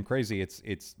making him crazy.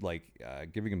 It's like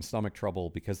giving him stomach trouble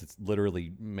because it's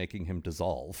literally making him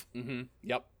dissolve. Mm-hmm.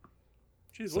 Yep.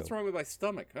 Jeez, So- what's wrong with my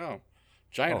stomach? Oh,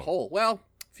 giant hole. Well,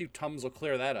 a few Tums will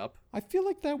clear that up. I feel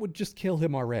like that would just kill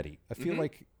him already. I feel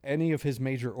like any of his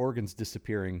major organs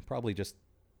disappearing probably just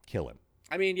kill him.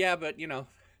 I mean, yeah, but, you know,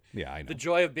 Yeah, I know. the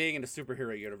joy of being in a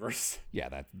superhero universe.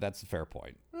 Yeah, that's a fair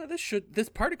point. This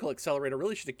particle accelerator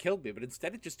really should have killed me, but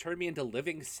instead it just turned me into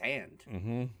living sand.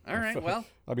 Mm-hmm. All right, well,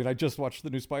 I mean, I just watched the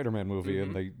new Spider-Man movie,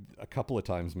 and they a couple of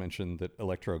times mentioned that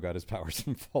Electro got his powers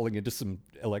from falling into some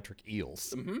electric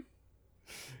eels. mm-hmm.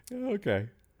 Okay.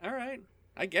 All right,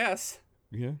 I guess.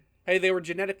 Yeah. Hey, they were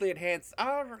genetically enhanced.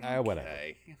 Okay. Whatever.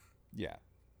 Yeah.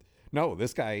 No,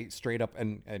 this guy straight up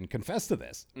and confessed to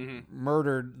this.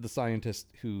 Murdered the scientist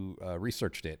who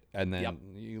researched it, and then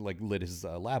he, like, lit his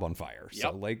lab on fire.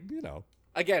 So, Yep. like, you know.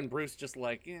 Again, Bruce just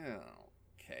like, yeah,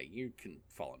 okay, you can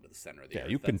fall into the center of the Yeah,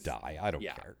 earth. you can That's- die. I don't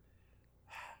yeah. care.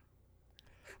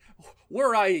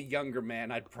 Were I a younger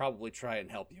man, I'd probably try and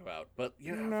help you out. But,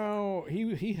 you know, No,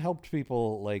 he helped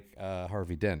people like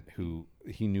Harvey Dent, who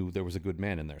he knew there was a good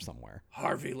man in there somewhere.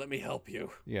 Harvey, let me help you.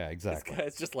 Yeah, This exactly.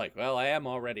 guy's just like, well, I am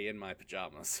already in my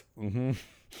pajamas. Mm-hmm.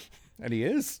 And he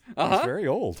is. Uh-huh. He's very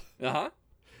old. Uh-huh.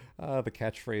 The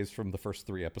catchphrase from the first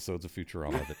 3 episodes of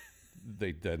Futurama that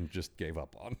they then just gave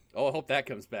up on. Oh, I hope that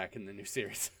comes back in the new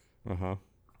series. Uh-huh.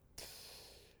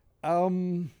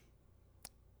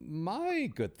 My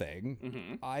good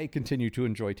thing, I continue to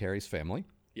enjoy Terry's family.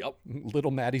 Yep.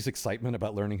 Little Maddie's excitement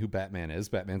about learning who Batman is.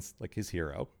 Batman's like his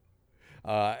hero.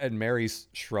 And Mary's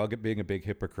shrug at being a big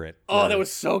hypocrite. Oh, that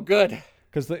was so good.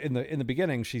 Because in the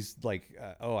beginning, she's like,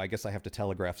 oh, I guess I have to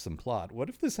telegraph some plot. What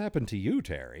if this happened to you,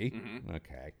 Terry?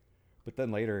 Okay. But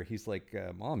then later, he's like,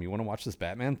 Mom, you want to watch this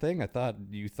Batman thing?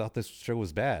 You thought this show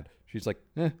was bad. She's like,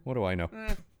 what do I know?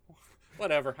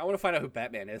 Whatever. I want to find out who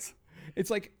Batman is.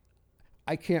 It's like,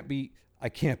 I can't be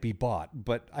bought,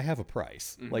 but I have a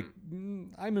price. Like,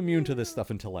 I'm immune to this stuff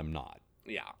until I'm not.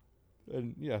 Yeah.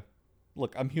 And yeah,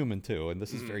 look, I'm human too, and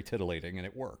this is very titillating, and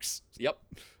it works. Yep.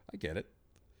 I get it.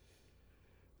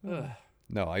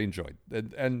 No, I enjoyed.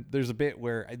 And there's a bit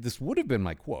where this would have been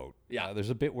my quote. Yeah. There's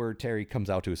a bit where Terry comes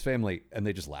out to his family and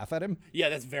they just laugh at him. Yeah,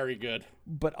 that's very good.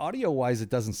 But audio-wise, it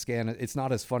doesn't scan. It's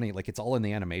not as funny. Like, it's all in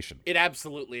the animation. It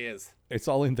absolutely is. It's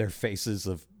all in their faces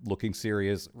of looking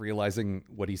serious, realizing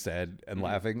what he said, and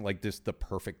laughing. Like, just the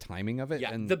perfect timing of it.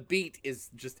 Yeah, and the beat is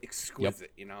just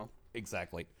exquisite, you know?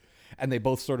 Exactly. And they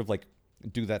both sort of, like,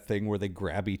 do that thing where they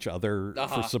grab each other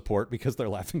for support because they're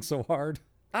laughing so hard.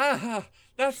 Ah,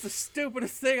 that's the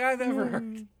stupidest thing I've ever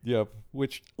heard. Yep.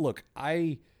 Which, look,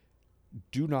 I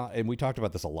do not, and we talked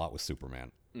about this a lot with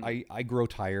Superman. I grow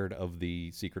tired of the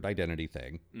secret identity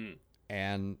thing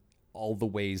and all the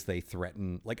ways they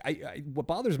threaten. Like, what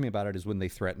bothers me about it is when they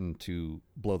threaten to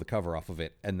blow the cover off of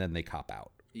it and then they cop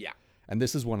out. Yeah. And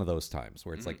this is one of those times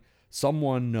where it's like,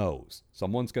 someone knows.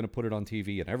 Someone's going to put it on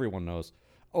TV and everyone knows,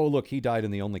 oh, look, he died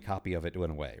and the only copy of it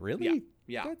went away. Really?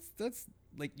 Yeah. That's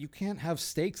like, you can't have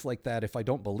stakes like that if I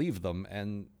don't believe them,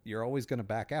 and you're always going to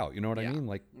back out. You know what I Yeah. mean?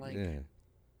 Like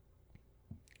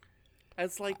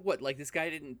It's like, what? Like, this guy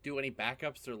didn't do any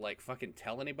backups or, like, fucking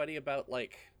tell anybody about,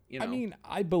 like, you know? I mean,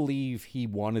 I believe he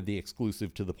wanted the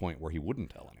exclusive to the point where he wouldn't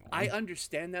tell anyone. I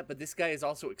understand that, but this guy is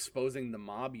also exposing the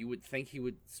mob. You would think he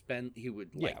would,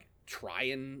 like, try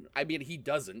and... I mean, he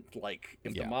doesn't. Like,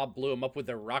 if the mob blew him up with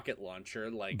their rocket launcher,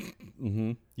 like...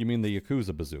 You mean the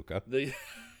Yakuza bazooka?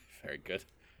 Very good.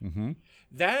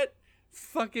 That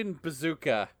fucking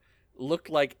bazooka looked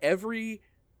like every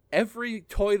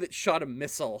toy that shot a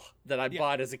missile that I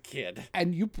bought as a kid.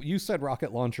 And you said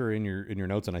rocket launcher in your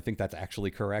notes, and I think that's actually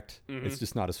correct. It's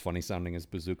just not as funny sounding as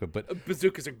bazooka. But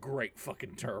Bazooka's a great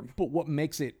fucking term. But what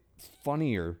makes it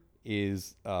funnier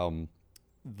is the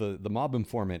mob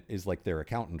informant is like their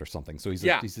accountant or something. So he's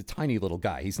a tiny little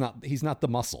guy. He's not the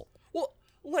muscle. Well,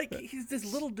 like, he's this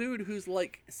little dude who's,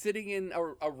 like, sitting in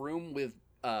a room with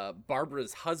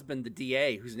Barbara's husband, the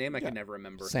DA, whose name I can never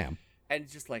remember. Sam. And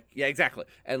it's just like, yeah, exactly.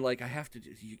 And, like, I have to,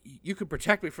 you could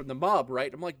protect me from the mob,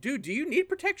 right? I'm like, dude, do you need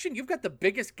protection? You've got the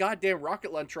biggest goddamn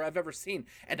rocket launcher I've ever seen.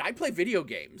 And I play video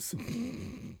games.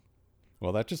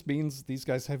 Well, that just means these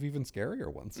guys have even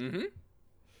scarier ones.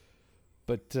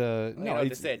 But You no, know what they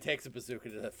it's, say, it takes a bazooka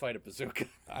to fight a bazooka.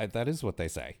 that is what they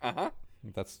say. Uh-huh.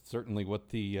 That's certainly what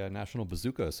the National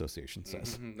Bazooka Association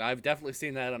says. I've definitely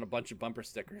seen that on a bunch of bumper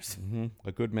stickers.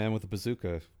 A good man with a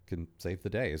bazooka can save the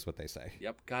day, is what they say.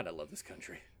 Yep. God, I love this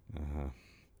country.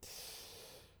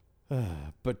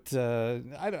 But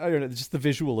I don't know, just the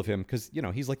visual of him, because, you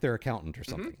know, he's like their accountant or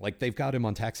something. Like, they've got him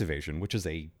on tax evasion, which is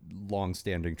a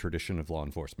long-standing tradition of law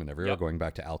enforcement everywhere, Yep. going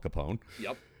back to Al Capone.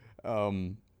 Yep.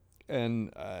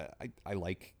 And I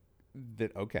like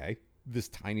that, okay, this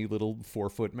tiny little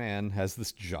 4-foot man has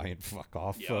this giant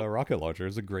fuck-off Yep. rocket launcher.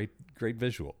 It's a great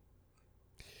visual.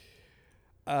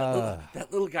 That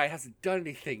little guy hasn't done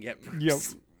anything yet, Bruce.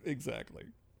 Yep, exactly.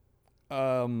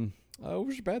 What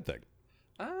was your bad thing?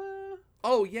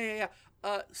 Oh, yeah.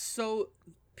 So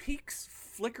Peak's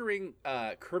flickering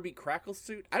Kirby Crackle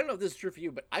suit, I don't know if this is true for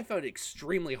you, but I found it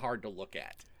extremely hard to look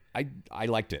at. I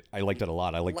liked it. I liked it a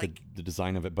lot. I liked Like- the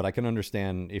design of it, but I can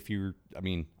understand if you're, I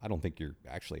mean, I don't think you're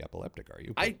actually epileptic, are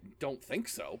you? I don't think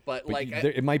so, but But like,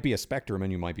 it might be a spectrum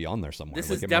and you might be on there somewhere. This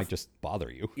Like, is it def- might just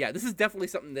bother you. yeah, this is definitely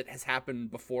something that has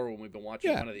happened before when we've been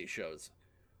watching Yeah. one of these shows,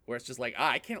 where it's just like,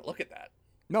 I can't look at that.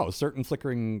 No, certain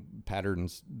flickering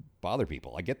patterns bother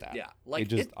people. I get that. Yeah, like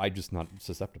I'm just not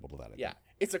susceptible to that. I think. Yeah,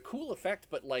 it's a cool effect,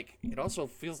 but like, it also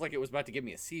feels like it was about to give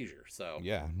me a seizure. So,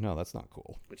 Yeah, no, that's not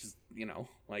cool. which is, you know,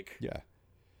 like, Yeah.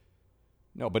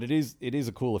 No, but it is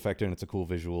a cool effect and it's a cool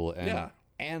visual, and Yeah.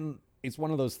 and it's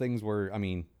one of those things where, I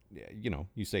mean, you know,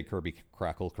 you say Kirby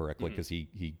Crackle correctly because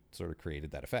he sort of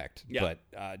created that effect. Yeah.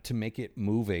 But to make it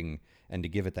moving and to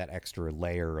give it that extra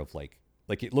layer of like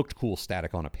it looked cool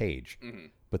static on a page,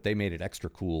 but they made it extra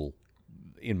cool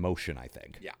in motion, I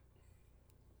think. yeah.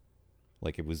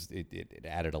 Like it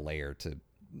added a layer to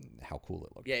how cool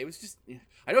it looked. Yeah, it was just,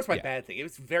 I know it's my Yeah. bad thing. It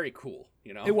was very cool,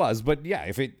 you know? It was, but yeah,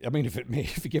 if it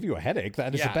give you a headache,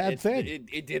 that is a bad thing.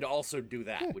 It did also do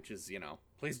that, which is, you know,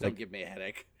 please don't give me a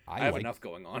headache. I I have like- enough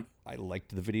going on. I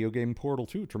liked the video game Portal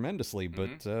 2 tremendously,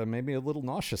 but maybe a little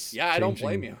nauseous. Yeah, I don't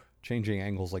blame you. Changing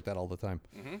angles like that all the time.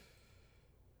 Mhm.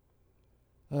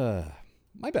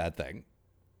 My bad thing.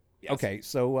 Yes. Okay,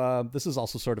 so this is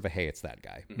also sort of a hey, it's that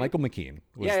guy. Michael McKean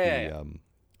was Yeah.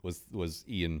 was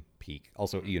Ian Peak.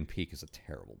 Also, Ian Peak is a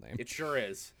terrible name, It sure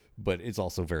is. but it's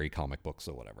also very comic book,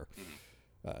 so whatever.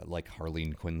 Like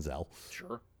Harleen Quinzel.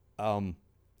 Sure.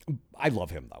 I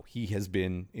love him though. He has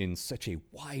been in such a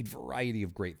wide variety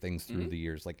of great things through the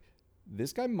years. Like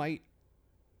this guy might,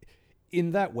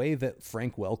 in that way that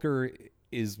Frank Welker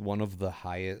is one of the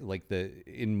highest, like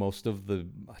in most of the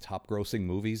top grossing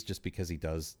movies, just because he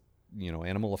does, you know,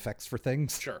 animal effects for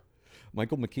things. Sure.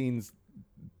 Michael McKean's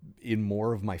in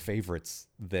more of my favorites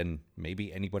than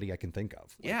maybe anybody I can think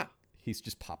of. Like, Yeah. he's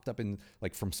just popped up in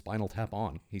like from Spinal Tap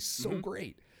on. He's so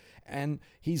great. And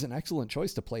he's an excellent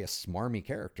choice to play a smarmy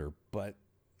character, but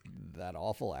that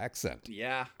awful accent.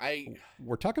 Yeah.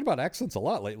 We're talking about accents a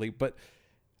lot lately, but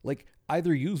like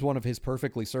either use one of his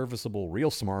perfectly serviceable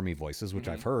real smarmy voices, which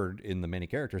I've heard in the many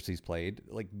characters he's played,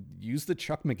 like use the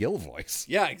Chuck McGill voice,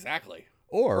 Yeah, exactly.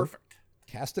 or Perfect.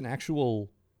 cast an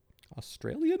actual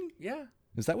Australian. Yeah.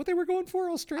 Is that what they were going for?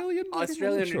 Australian? I wasn't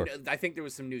Australian, sure. I think there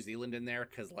was some New Zealand in there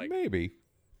because, like, Maybe.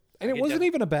 And it could wasn't def-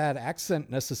 even a bad accent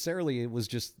necessarily. It was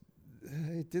just,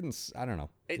 it didn't, I don't know.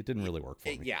 It didn't really work for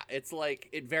me. yeah, it's like,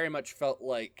 it very much felt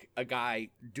like a guy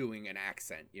doing an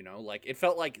accent, you know? Like, it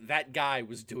felt like that guy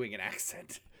was doing an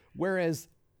accent. Whereas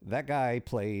that guy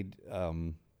played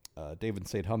David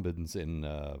St. Humbins in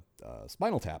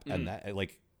Spinal Tap. And that,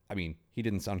 like, I mean, he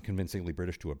didn't sound convincingly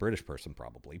British to a British person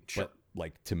probably. Sure. But,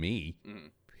 like, to me,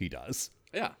 he does.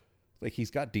 Yeah. Like, he's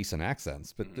got decent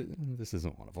accents, but this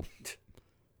isn't one of them.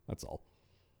 That's all.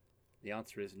 The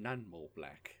answer is none more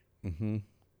black.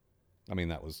 I mean,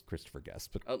 that was Christopher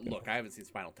Guest, but Look, I haven't seen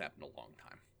Spinal Tap in a long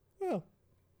time. well,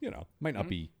 you know, might not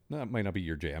be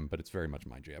your jam, but it's very much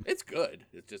my jam. It's good.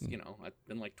 It's just, you know, it's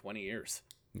been like 20 years.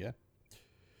 Yeah.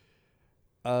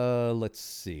 Let's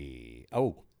see.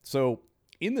 Oh, so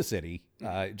in the city,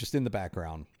 just in the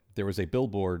background, there was a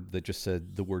billboard that just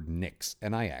said the word Nix,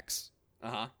 N-I-X,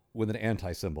 Uh-huh. with an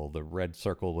anti-symbol, the red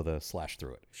circle with a slash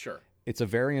through it. Sure. It's a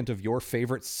variant of your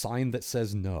favorite sign that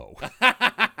says no.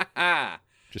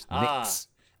 Just Nix.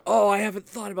 Oh, I haven't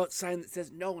thought about sign that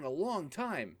says no in a long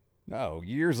time. Oh,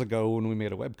 years ago when we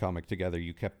made a webcomic together,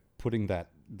 you kept putting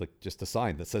that, like, just a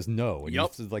sign that says no. And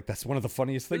Yup. you said, like, that's one of the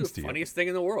funniest things The to you. funniest thing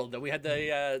in the world. Then we had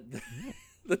the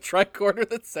the tricorder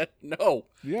that said no.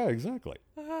 Yeah, exactly.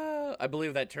 I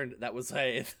believe that was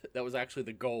actually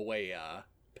the go away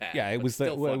pad. Yeah, it but was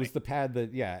still it funny. was the pad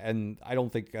that, yeah, and I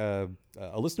don't think a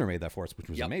listener made that for us, which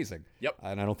was Yep. amazing. Yep.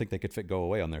 And I don't think they could fit go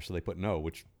away on there, so they put no,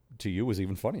 which to you was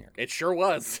even funnier. It sure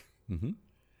was.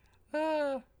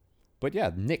 But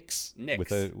yeah, Nyx.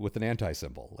 Nyx. With an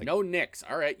anti-symbol. Like, No Nyx.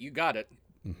 All right, you got it.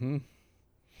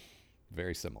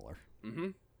 very similar.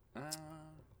 Let's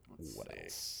What see.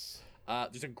 else?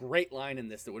 There's a great line in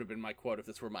this that would have been my quote if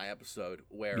this were my episode,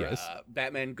 where Yes.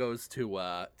 Batman goes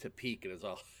to Peak and is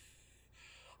all,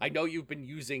 I know you've been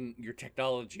using your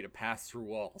technology to pass through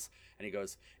walls. And he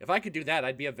goes, if I could do that,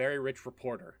 I'd be a very rich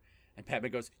reporter. And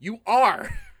Batman goes, you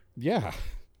are! Yeah.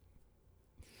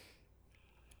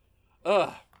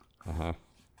 Ugh. Uh-huh.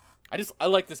 I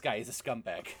like this guy. He's a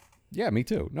scumbag. Yeah, me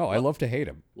too. No, I love to hate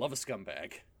him. Love a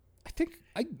scumbag. I think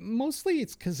mostly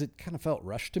it's because it kind of felt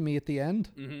rushed to me at the end.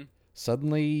 Mm-hmm.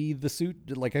 Suddenly the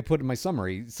suit, like I put in my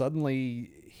summary,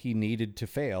 suddenly he needed to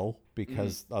fail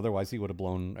because otherwise he would have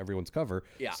blown everyone's cover.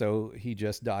 Yeah. So he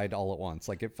just died all at once.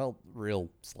 Like it felt real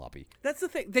sloppy. That's the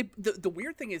thing. The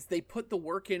weird thing is they put the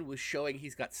work in with showing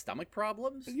he's got stomach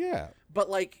problems. Yeah. But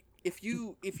like if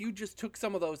you just took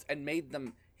some of those and made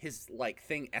them his like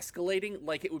thing escalating,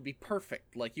 like it would be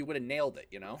perfect. Like you would have nailed it,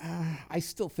 you know? I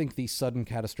still think the sudden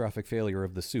catastrophic failure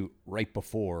of the suit right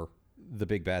before the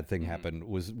big bad thing happened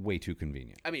was way too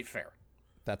convenient. I mean, fair.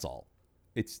 That's all.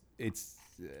 It's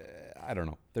I don't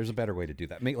know. There's a better way to do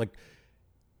that. Make like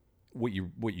what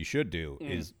you should do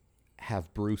is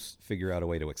have Bruce figure out a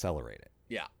way to accelerate it.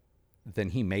 Yeah. Then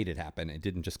he made it happen. It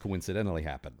didn't just coincidentally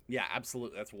happen. Yeah,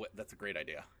 absolutely. That's a great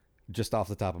idea. Just off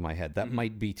the top of my head, that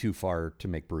might be too far to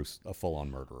make Bruce a full-on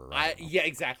murderer. Yeah,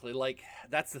 exactly. Like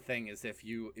that's the thing is if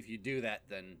you do that,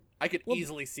 then I could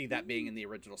easily see that being in the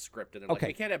original script, and then like Okay.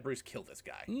 we can't have Bruce kill this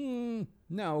guy.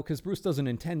 No, because Bruce doesn't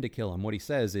intend to kill him. What he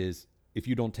says is, if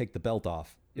you don't take the belt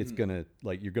off, it's gonna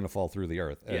you're gonna fall through the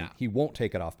earth. And Yeah. he won't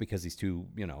take it off because he's too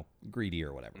greedy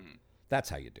or whatever. That's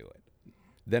how you do it.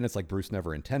 Then it's like Bruce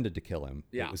never intended to kill him.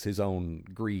 Yeah. It was his own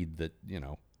greed that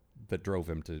that drove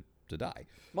him to die.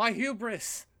 My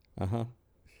hubris.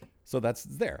 So that's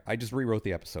there. I just rewrote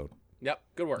the episode. Yep.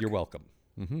 Good work. You're welcome.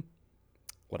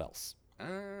 What else?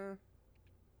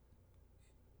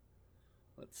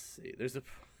 Let's see. There's the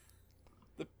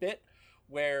bit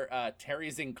where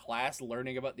Terry's in class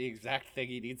learning about the exact thing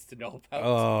he needs to know about.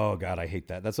 Oh God, I hate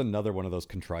that. That's another one of those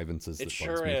contrivances. it that bugs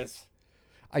sure me. is.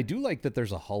 I do like that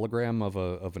there's a hologram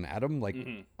of an atom. Like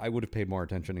I would have paid more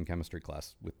attention in chemistry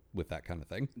class with that kind of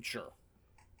thing. Sure.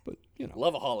 But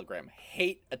Love a hologram.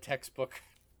 Hate a textbook.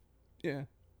 yeah.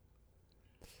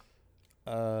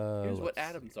 Here's what let's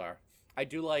atoms are. I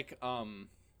do like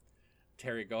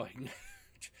Terry going.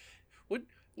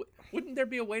 Wouldn't there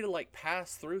be a way to like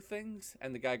pass through things?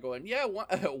 And the guy going, yeah,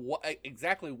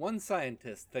 exactly. One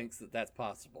scientist thinks that that's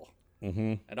possible.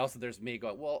 Mm-hmm. And also there's me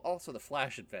going, well, also the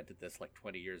Flash invented this like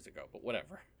 20 years ago, but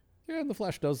whatever. Yeah, and the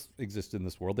Flash does exist in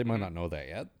this world. They might not know that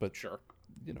yet, but Sure.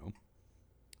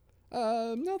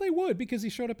 No, they would because he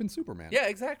showed up in Superman. Yeah,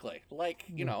 exactly. Like,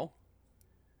 it Yeah.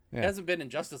 hasn't been in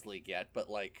Justice League yet, but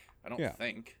like, I don't Yeah.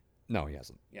 think. No, he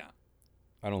hasn't. Yeah.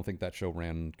 I don't think that show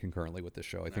ran concurrently with this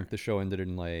show. I think the show ended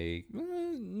in like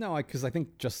no, because I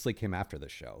think Justice League came after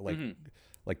this show.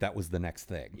 Like that was the next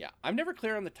thing. Yeah. I'm never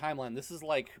clear on the timeline. This is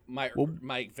like my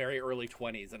very early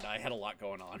 20s, and I had a lot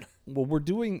going on. Well,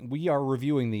 we are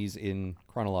reviewing these in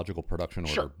chronological production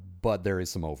order, Sure. but there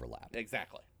is some overlap.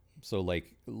 Exactly. So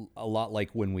like a lot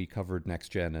like when we covered Next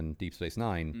Gen and Deep Space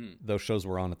Nine, those shows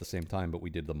were on at the same time, but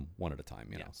we did them one at a time,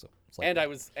 you know. So it's like And I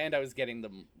was getting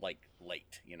them like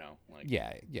late, like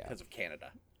yeah. because of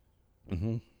Canada.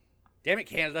 Mm-hmm. Damn it,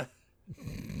 Canada.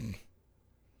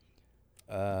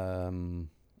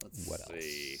 Let's what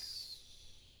see. else?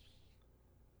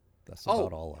 That's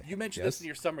about all. You mentioned this in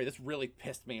your summary. This really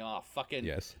pissed me off. Fucking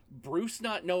Yes. Bruce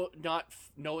not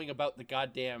knowing about the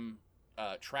goddamn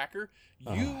tracker.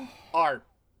 You are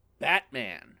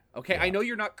Batman. Okay, I know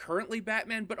you're not currently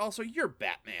Batman, but also you're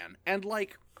Batman. And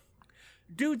like,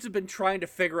 dudes have been trying to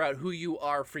figure out who you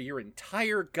are for your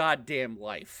entire goddamn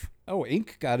life. Oh,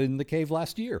 Ink got in the cave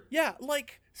last year. Yeah,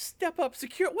 like, step up,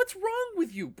 secure. What's wrong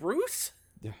with you, Bruce?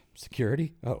 Yeah.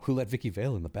 Security? Oh, who let Vicky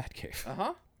Vale in the Batcave?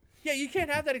 Uh-huh. Yeah, you can't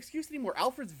have that excuse anymore.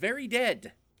 Alfred's very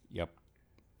dead. Yep.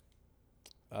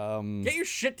 Get your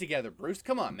shit together, Bruce.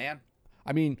 Come on, man.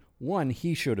 I mean, one,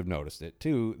 he should have noticed it.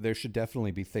 Two, there should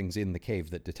definitely be things in the cave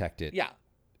that detect it. Yeah.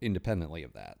 Independently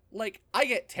of that. Like, I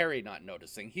get Terry not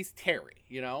noticing. He's Terry,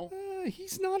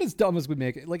 He's not as dumb as we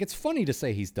make it. Like, it's funny to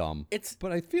say he's dumb.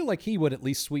 But I feel like he would at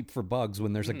least sweep for bugs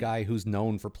when there's a guy who's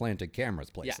known for planting cameras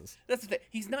places. Yeah, that's the thing.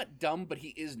 He's not dumb, but he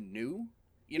is new.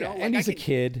 Yeah, Like, and he's a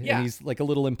kid, yeah. and he's like a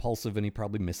little impulsive, and he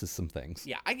probably misses some things.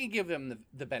 Yeah, I can give him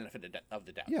the benefit of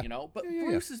the doubt, Yeah. But Yeah.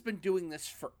 Bruce has been doing this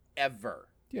forever.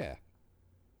 Yeah.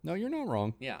 No, you're not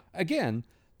wrong. Yeah. Again,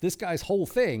 This guy's whole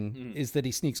thing is that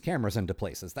he sneaks cameras into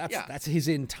places. That's his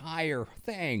entire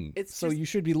thing. So you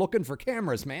should be looking for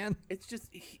cameras, man. It's just,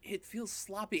 it feels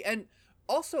sloppy. And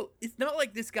also, it's not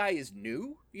like this guy is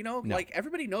new, you know? No. Like,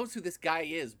 everybody knows who this guy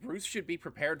is. Bruce should be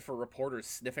prepared for reporters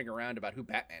sniffing around about who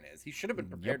Batman is. He should have been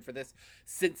prepared for this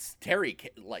since Terry,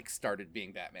 like, started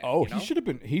being Batman. Oh, you know?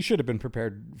 he should have been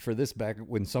prepared for this back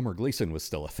when Summer Gleason was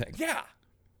still a thing. Yeah.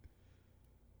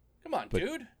 Come on,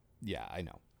 dude. Yeah, I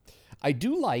know. I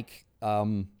do like,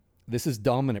 this is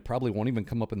dumb and it probably won't even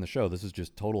come up in the show. This is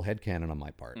just total headcanon on my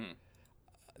part.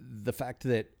 The fact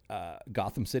that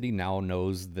Gotham City now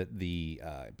knows that the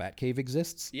Batcave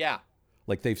exists. Yeah.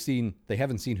 Like they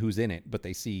haven't seen who's in it, but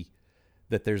they see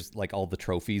that there's like all the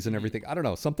trophies and everything. I don't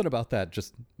know. Something about that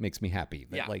just makes me happy.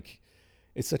 That like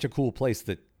it's such a cool place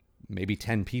that maybe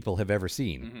 10 people have ever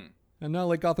seen. And now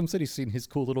like Gotham City's seen his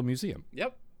cool little museum.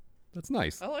 Yep. That's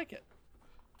nice. I like it.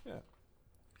 Yeah.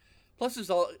 Plus,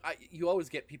 there's you always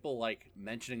get people like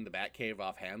mentioning the Batcave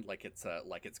offhand, like it's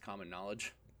common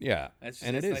knowledge. Yeah, It's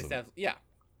and it is. nice to have, yeah.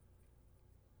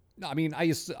 No, I mean,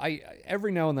 I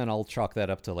every now and then I'll chalk that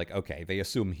up to like, okay, they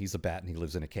assume he's a bat and he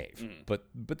lives in a cave, but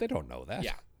they don't know that.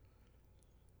 Yeah.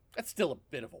 That's still a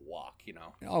bit of a walk, you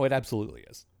know. Oh, it absolutely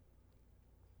is.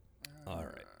 All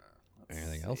right.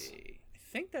 Anything else? I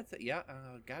think that's it. Yeah,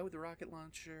 guy with the rocket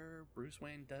launcher, Bruce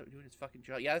Wayne doing his fucking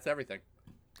job. Yeah, that's everything.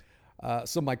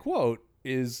 So my quote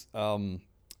is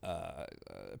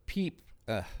peep,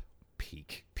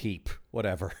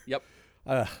 whatever. Yep.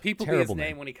 People be his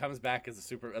name when he comes back as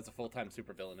a full-time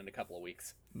supervillain in a couple of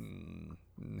weeks.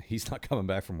 He's not coming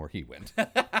back from where he went.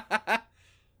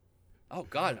 Oh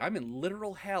God, I'm in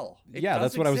literal hell. Yeah,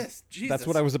 that's what exist. That's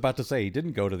what I was about to say. He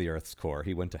didn't go to the Earth's core.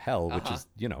 He went to hell, which is,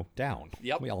 down.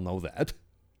 Yep. We all know that.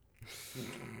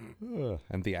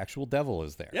 And the actual devil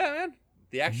is there. Yeah, man.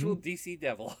 The actual DC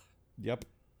devil. Yep.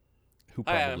 Who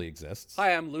probably exists.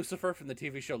 Hi, I'm Lucifer from the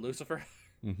TV show Lucifer.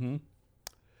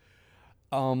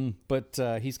 But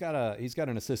he's got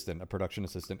an assistant, a production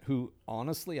assistant, who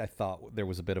honestly I thought there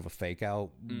was a bit of a fake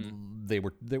out.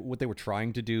 What they were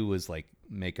trying to do was like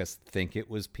make us think it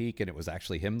was Peak and it was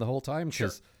actually him the whole time,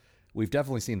 because we've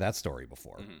definitely seen that story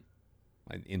before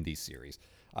in these series.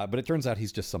 But it turns out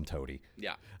he's just some toady.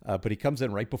 Yeah. But he comes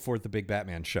in right before the big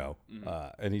Batman show,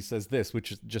 and he says this,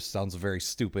 which just sounds very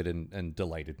stupid and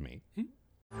delighted me.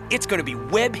 It's going to be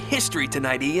web history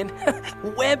tonight, Ian.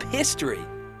 Web history.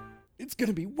 It's going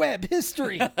to be web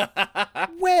history.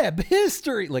 Web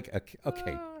history. Like,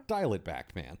 okay, dial it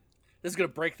back, man. This is going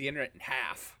to break the internet in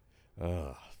half.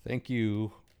 Thank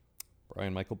you,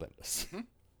 Brian Michael Bendis. I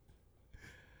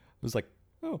was like,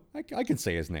 oh, I can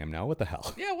say his name now. What the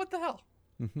hell? Yeah, what the hell?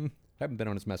 Haven't been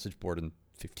on his message board in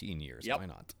 15 years. Yep. Why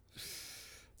not?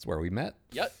 That's where we met.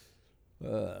 Yep.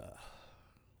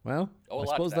 Well, I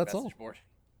suppose that's all. Board.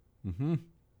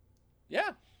 Yeah.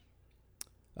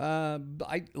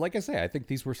 Like I say, I think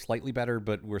these were slightly better,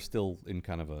 but we're still in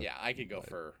kind of a... Yeah, I could go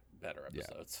for better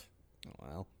episodes.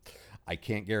 Well, I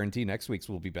can't guarantee next week's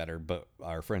will be better, but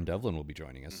our friend Devlin will be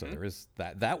joining us, so there is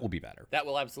that will be better. That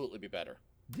will absolutely be better.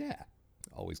 Yeah.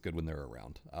 Always good when they're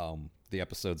around. The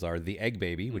episodes are The Egg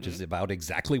Baby, which is about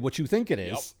exactly what you think it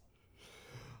is.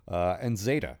 And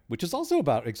Zeta, which is also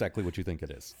about exactly what you think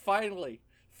it is. Finally,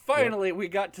 we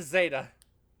got to Zeta.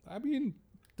 I mean,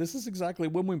 this is exactly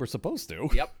when we were supposed to.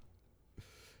 Yep.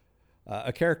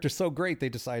 A character so great they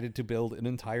decided to build an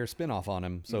entire spin-off on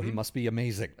him, so he must be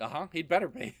amazing. He'd better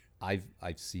be. I've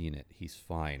seen it. He's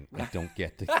fine. I don't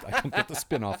get the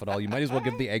spin-off at all. You might as well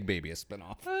give the Egg Baby a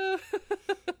spin-off.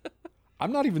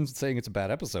 I'm not even saying it's a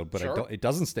bad episode, but it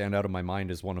doesn't stand out in my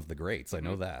mind as one of the greats. I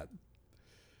know that.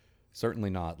 Certainly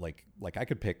not. Like I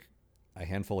could pick a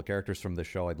handful of characters from this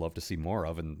show I'd love to see more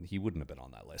of, and he wouldn't have been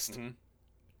on that list.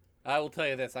 I will tell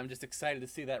you this. I'm just excited to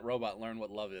see that robot learn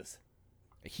what love is.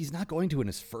 He's not going to in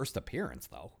his first appearance,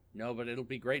 though. No, but it'll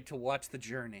be great to watch the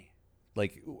journey.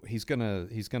 Like, he's gonna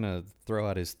throw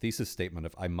out his thesis statement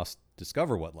of, I must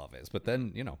discover what love is. But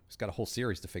then, he's got a whole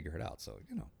series to figure it out. So,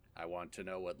 I want to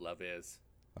know what love is.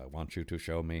 I want you to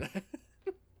show me.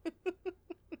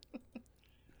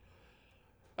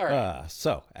 All right.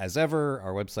 So, as ever,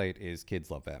 our website is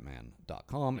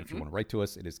kidslovebatman.com. If you want to write to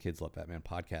us, it is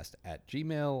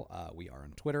kidslovebatmanpodcast@gmail. We are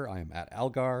on Twitter. I am at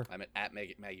Algar. I'm at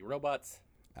Maggie Robots.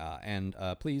 And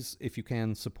please, if you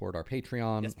can, support our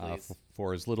Patreon. Yes, please.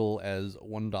 For as little as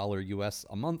 $1 US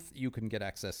a month, you can get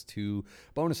access to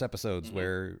bonus episodes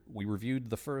where we reviewed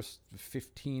the first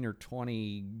 15 or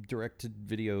 20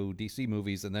 direct-to-video DC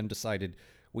movies and then decided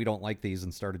we don't like these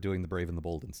and started doing The Brave and the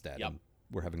Bold instead. Yep. And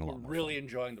we're having a lot more Really fun.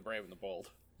 enjoying The Brave and the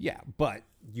Bold. Yeah, but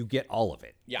you get all of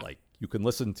it. Yeah. Like, you can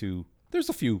listen to There's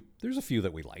a few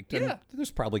that we liked. And Yeah. there's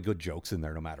probably good jokes in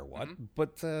there no matter what.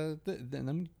 But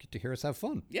then you get to hear us have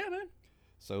fun. Yeah, man.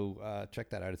 So check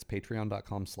that out. It's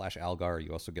patreon.com/Algar.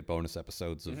 You also get bonus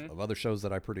episodes of other shows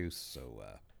that I produce. So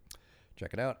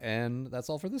check it out. And that's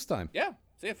all for this time. Yeah.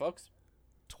 See ya, folks.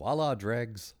 Twala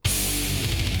dregs.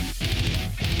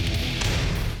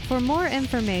 For more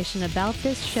information about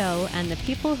this show and the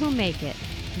people who make it,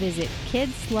 visit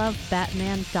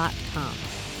kidslovebatman.com.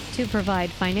 To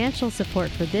provide financial support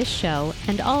for this show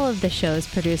and all of the shows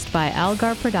produced by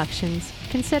Algar Productions,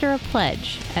 consider a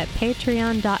pledge at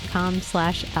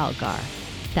patreon.com/Algar.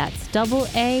 That's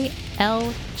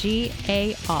AALGAR.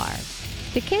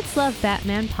 The Kids Love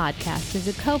Batman podcast is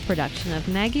a co-production of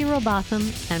Maggie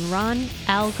Robotham and Ron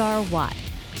Algar Watt.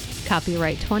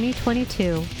 Copyright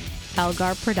 2022,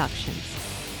 Algar Productions.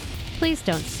 Please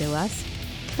don't sue us.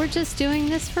 We're just doing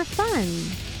this for fun.